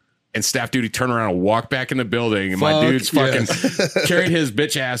of. And staff duty turned around and walked back in the building. And my dude's fucking carried his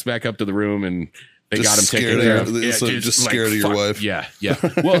bitch ass back up to the room and they got him taken care of. Yeah, so just scared of your wife. Yeah, yeah.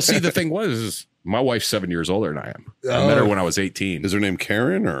 Well, see, the thing is my wife's 7 years older than I am. I met her when I was 18. Is her name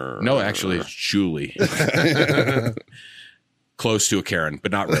Karen or? No, actually, it's Julie. Close to a Karen,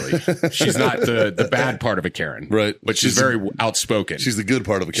 but not really. She's not the bad part of a Karen. Right. But she's very outspoken. She's the good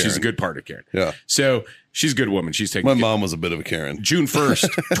part of a Karen. She's a good part of Karen. Yeah. So she's a good woman. She's taking My mom was a bit of a Karen. June 1st,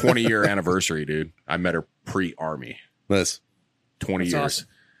 20-year anniversary, dude. I met her pre-Army. Nice. 20 That's years. awesome.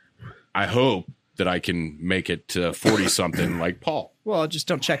 I hope that I can make it to 40-something like Paul. Well, just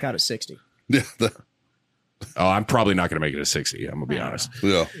don't check out at 60. Yeah. Oh, I'm probably not going to make it to 60. I'm going to be honest.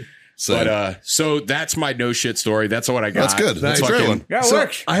 Yeah. Same. But so that's my no shit story. That's what I got. That's good. That's Nice. a great one. Yeah, it So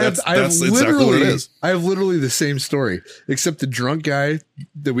works. I have That's exactly literally, what it is. I have literally the same story, except the drunk guy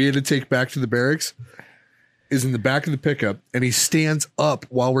that we had to take back to the barracks is in the back of the pickup, and he stands up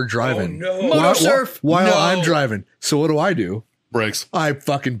while we're driving. Motor surf. While I'm driving. So what do? Breaks. I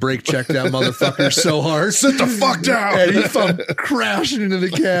fucking brake check that motherfucker so hard. Sit the fuck down. And he crashing into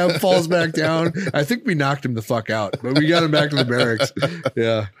the cab, falls back down. I think we knocked him the fuck out, but we got him back to the barracks.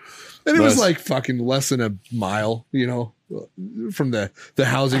 Yeah. And it was like fucking less than a mile, you know, from the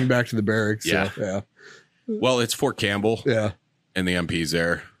housing back to the barracks. Yeah. So, yeah. Well, it's Fort Campbell. Yeah. And the MP's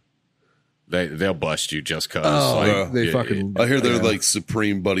there. They'll bust you just cause. Oh, they fucking. I hear they're like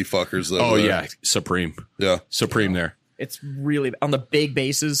supreme buddy fuckers. Though. Oh yeah, Supreme. Yeah. Supreme there. It's really on the big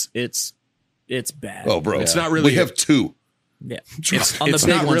bases. It's bad. Oh, bro. It's not really. We have two. Yeah. It's on the big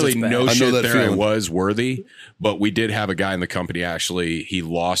not ones, really it's bad. no I know shit that there. feeling. It was worthy, but we did have a guy in the company. Actually, he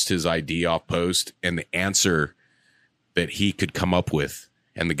lost his ID off post, and the answer that he could come up with,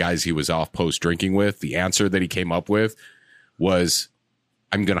 and the guys he was off post drinking with, the answer that he came up with was,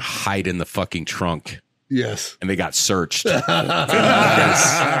 "I'm gonna hide in the fucking trunk." Yes. And they got searched.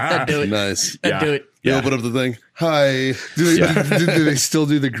 That'd do it. Nice. That'd do it. You open up the thing. Hi. Do they still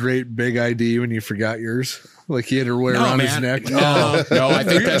do the great big ID when you forgot yours? Like he had to wear around his neck? No, I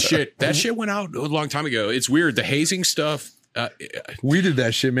think that shit went out a long time ago. It's weird. The hazing stuff. We did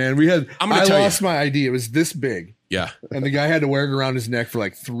that shit, man. I lost my ID. It was this big. Yeah. And the guy had to wear it around his neck for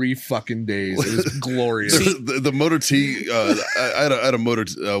like 3 fucking days. It was glorious. The motor T. I had a motor.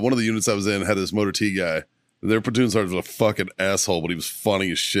 One of the units I was in had this motor T guy. Their platoon sergeant was a fucking asshole, but he was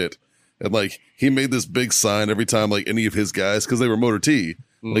funny as shit. And like he made this big sign every time like any of his guys, because they were motor T.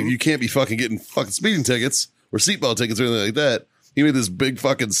 Like you can't be fucking getting fucking speeding tickets or seatbelt tickets or anything like that. He made this big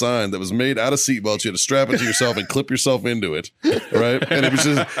fucking sign that was made out of seatbelts. You had to strap it to yourself and clip yourself into it, right? And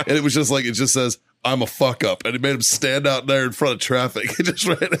it was just like it just says, "I'm a fuck up," and it made him stand out there in front of traffic. It just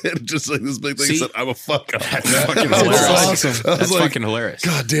ran ahead, just like this big thing. See? That said, "I'm a fuck up." That's fucking I was hilarious. like- awesome. I was That's like, fucking hilarious.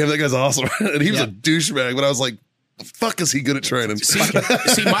 God damn, that guy's awesome. And he was a douchebag, but I was like, the fuck is he good at training?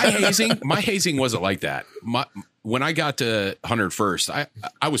 See, my hazing wasn't like that. when I got to 101st,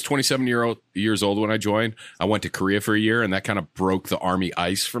 I was 27 years old when I joined. I went to Korea for a year, and that kind of broke the Army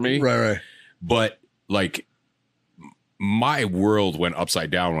ice for me. Right. But like, my world went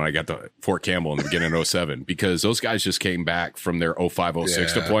upside down when I got to Fort Campbell in the beginning of 07, because those guys just came back from their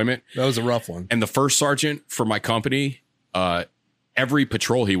 05-06 deployment. That was a rough one. And the first sergeant for my company, every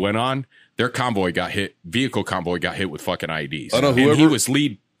patrol he went on, their vehicle convoy got hit with fucking IEDs. I know, and he was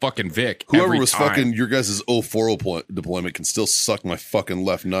lead fucking Vic. Whoever was time. fucking your guys' 04 deployment can still suck my fucking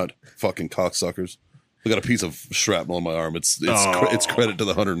left nut, fucking cocksuckers. I got a piece of shrapnel on my arm. It's credit to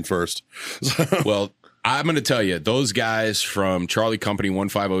the 101st. Well, I'm going to tell you, those guys from Charlie Company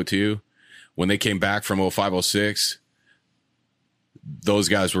 1502, when they came back from 05-06, those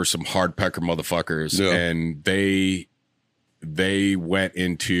guys were some hard pecker motherfuckers, and they went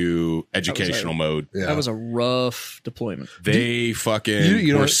into educational mode. Yeah. That was a rough deployment. They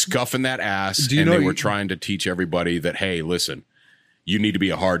fucking were scuffing that ass, and they were trying to teach everybody that, hey, listen, you need to be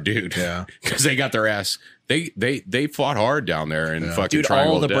a hard dude. Yeah. Because they got their ass. They fought hard down there and fucking dude,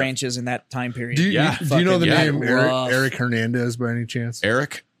 all the branches in that time period. Do you know the name Eric Hernandez by any chance?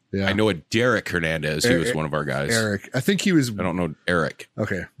 Eric? Yeah. I know a Derek Hernandez, who was one of our guys. Eric. I think he was. I don't know Eric.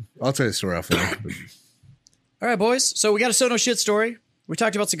 Okay. I'll tell you the story after. All right, boys. So we got a So No Shit story. We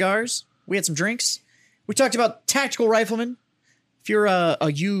talked about cigars. We had some drinks. We talked about Tactical Rifleman. If you're a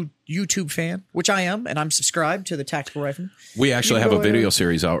YouTube fan, which I am, and I'm subscribed to the Tactical Rifleman. We actually have a video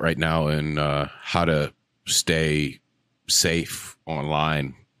series out right now in how to stay safe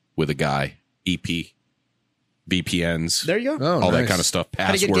online with a guy. EP, VPNs. There you go. All that kind of stuff.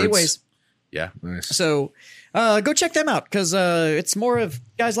 Passwords. How to get gateways. Yeah. Nice. So go check them out, because it's more of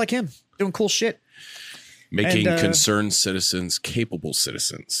guys like him doing cool shit. Making concerned citizens capable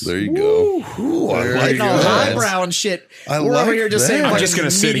citizens. There you go. Ooh, I like that. Highbrow and shit. We're over here just saying, I'm just going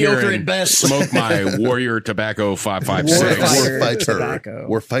to sit here and best. smoke my Warrior Tobacco 556.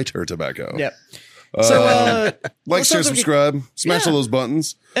 War fighter tobacco. Yep. So, like, share, subscribe, smash all those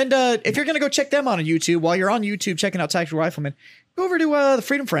buttons. And if you're going to go check them out on YouTube, while you're on YouTube checking out Tactical Rifleman, go over to the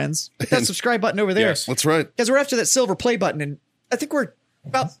Freedom Friends. Hit that subscribe button over there. Yes. That's right. Because we're after that silver play button, and I think we're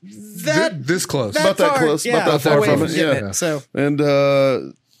about that this close. About that close. About that far from it. Yeah. So, and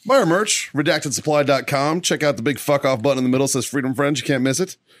buy our merch, redactedsupply.com. Check out the big fuck off button in the middle. It says Freedom Friends. You can't miss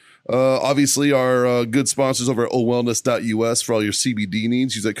it. Obviously, our good sponsors over at owellness.us for all your CBD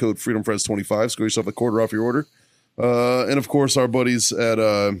needs. Use that code FreedomFriends25. Score yourself a quarter off your order. And of course, our buddies at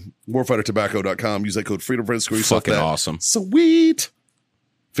warfightertobacco.com. Use that code FreedomFriends. Score yourself fucking that awesome. Sweet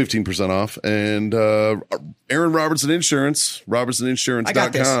 15% off. And Aaron Robertson Insurance,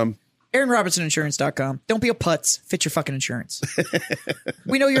 robertsoninsurance.com. AaronRobertsonInsurance.com. Don't be a putz. Fit your fucking insurance.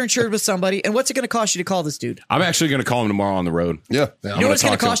 We know you're insured with somebody. And what's it going to cost you to call this dude? I'm actually going to call him tomorrow on the road. Yeah. You know what it's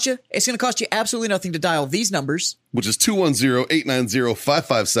going to cost you? It's going to cost you absolutely nothing to dial these numbers. Which is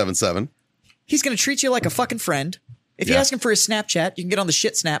 210-890-5577. He's going to treat you like a fucking friend. If you ask him for his Snapchat, you can get on the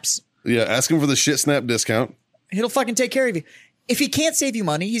shit snaps. Yeah, ask him for the shit snap discount. He'll fucking take care of you. If he can't save you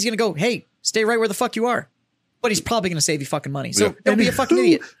money, he's going to go, hey, stay right where the fuck you are. But he's probably going to save you fucking money. So don't be a fucking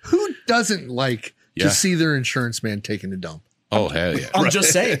idiot. Who doesn't like to see their insurance man taking a dump? Oh, hell yeah. I'm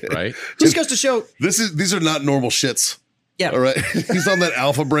just saying. Right? Just goes to show. These are not normal shits. Yeah. All right. He's on that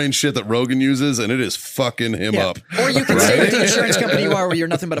alpha brain shit that Rogan uses, and it is fucking him up. Or you can say with the insurance company you are, where you're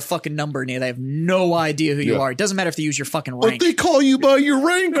nothing but a fucking number, and they have no idea who you are. It doesn't matter if they use your fucking rank. But they call you by your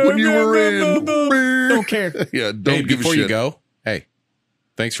rank when you were in. Don't care. Yeah, don't give a before shit. you go, hey,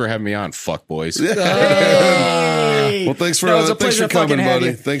 thanks for having me on, fuck boys. Hey. Well, thanks for coming,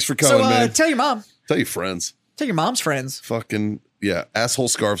 buddy. Thanks for coming, man. Tell your mom. Tell your friends. Tell your mom's friends. Fucking, yeah, asshole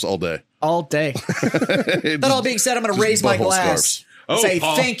scarves all day. All day. That all being said, I'm going to raise my glass and say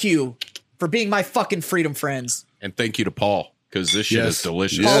thank you for being my fucking freedom friends. And thank you to Paul, because this shit is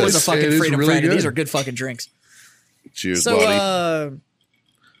delicious. Paul is a fucking freedom really friend, good. and these are good fucking drinks. Cheers, so, buddy.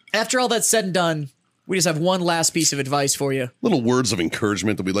 After all that's said and done, we just have one last piece of advice for you. Little words of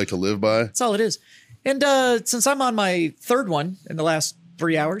encouragement that we'd like to live by. That's all it is. And since I'm on my third one in the last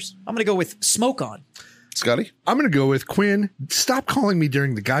 3 hours, I'm going to go with Smoke On. Scotty? I'm going to go with Quinn. Stop calling me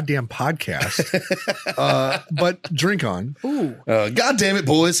during the goddamn podcast. But drink on. Ooh. God damn it,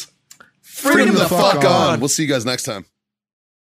 boys. Freedom the fuck on. We'll see you guys next time.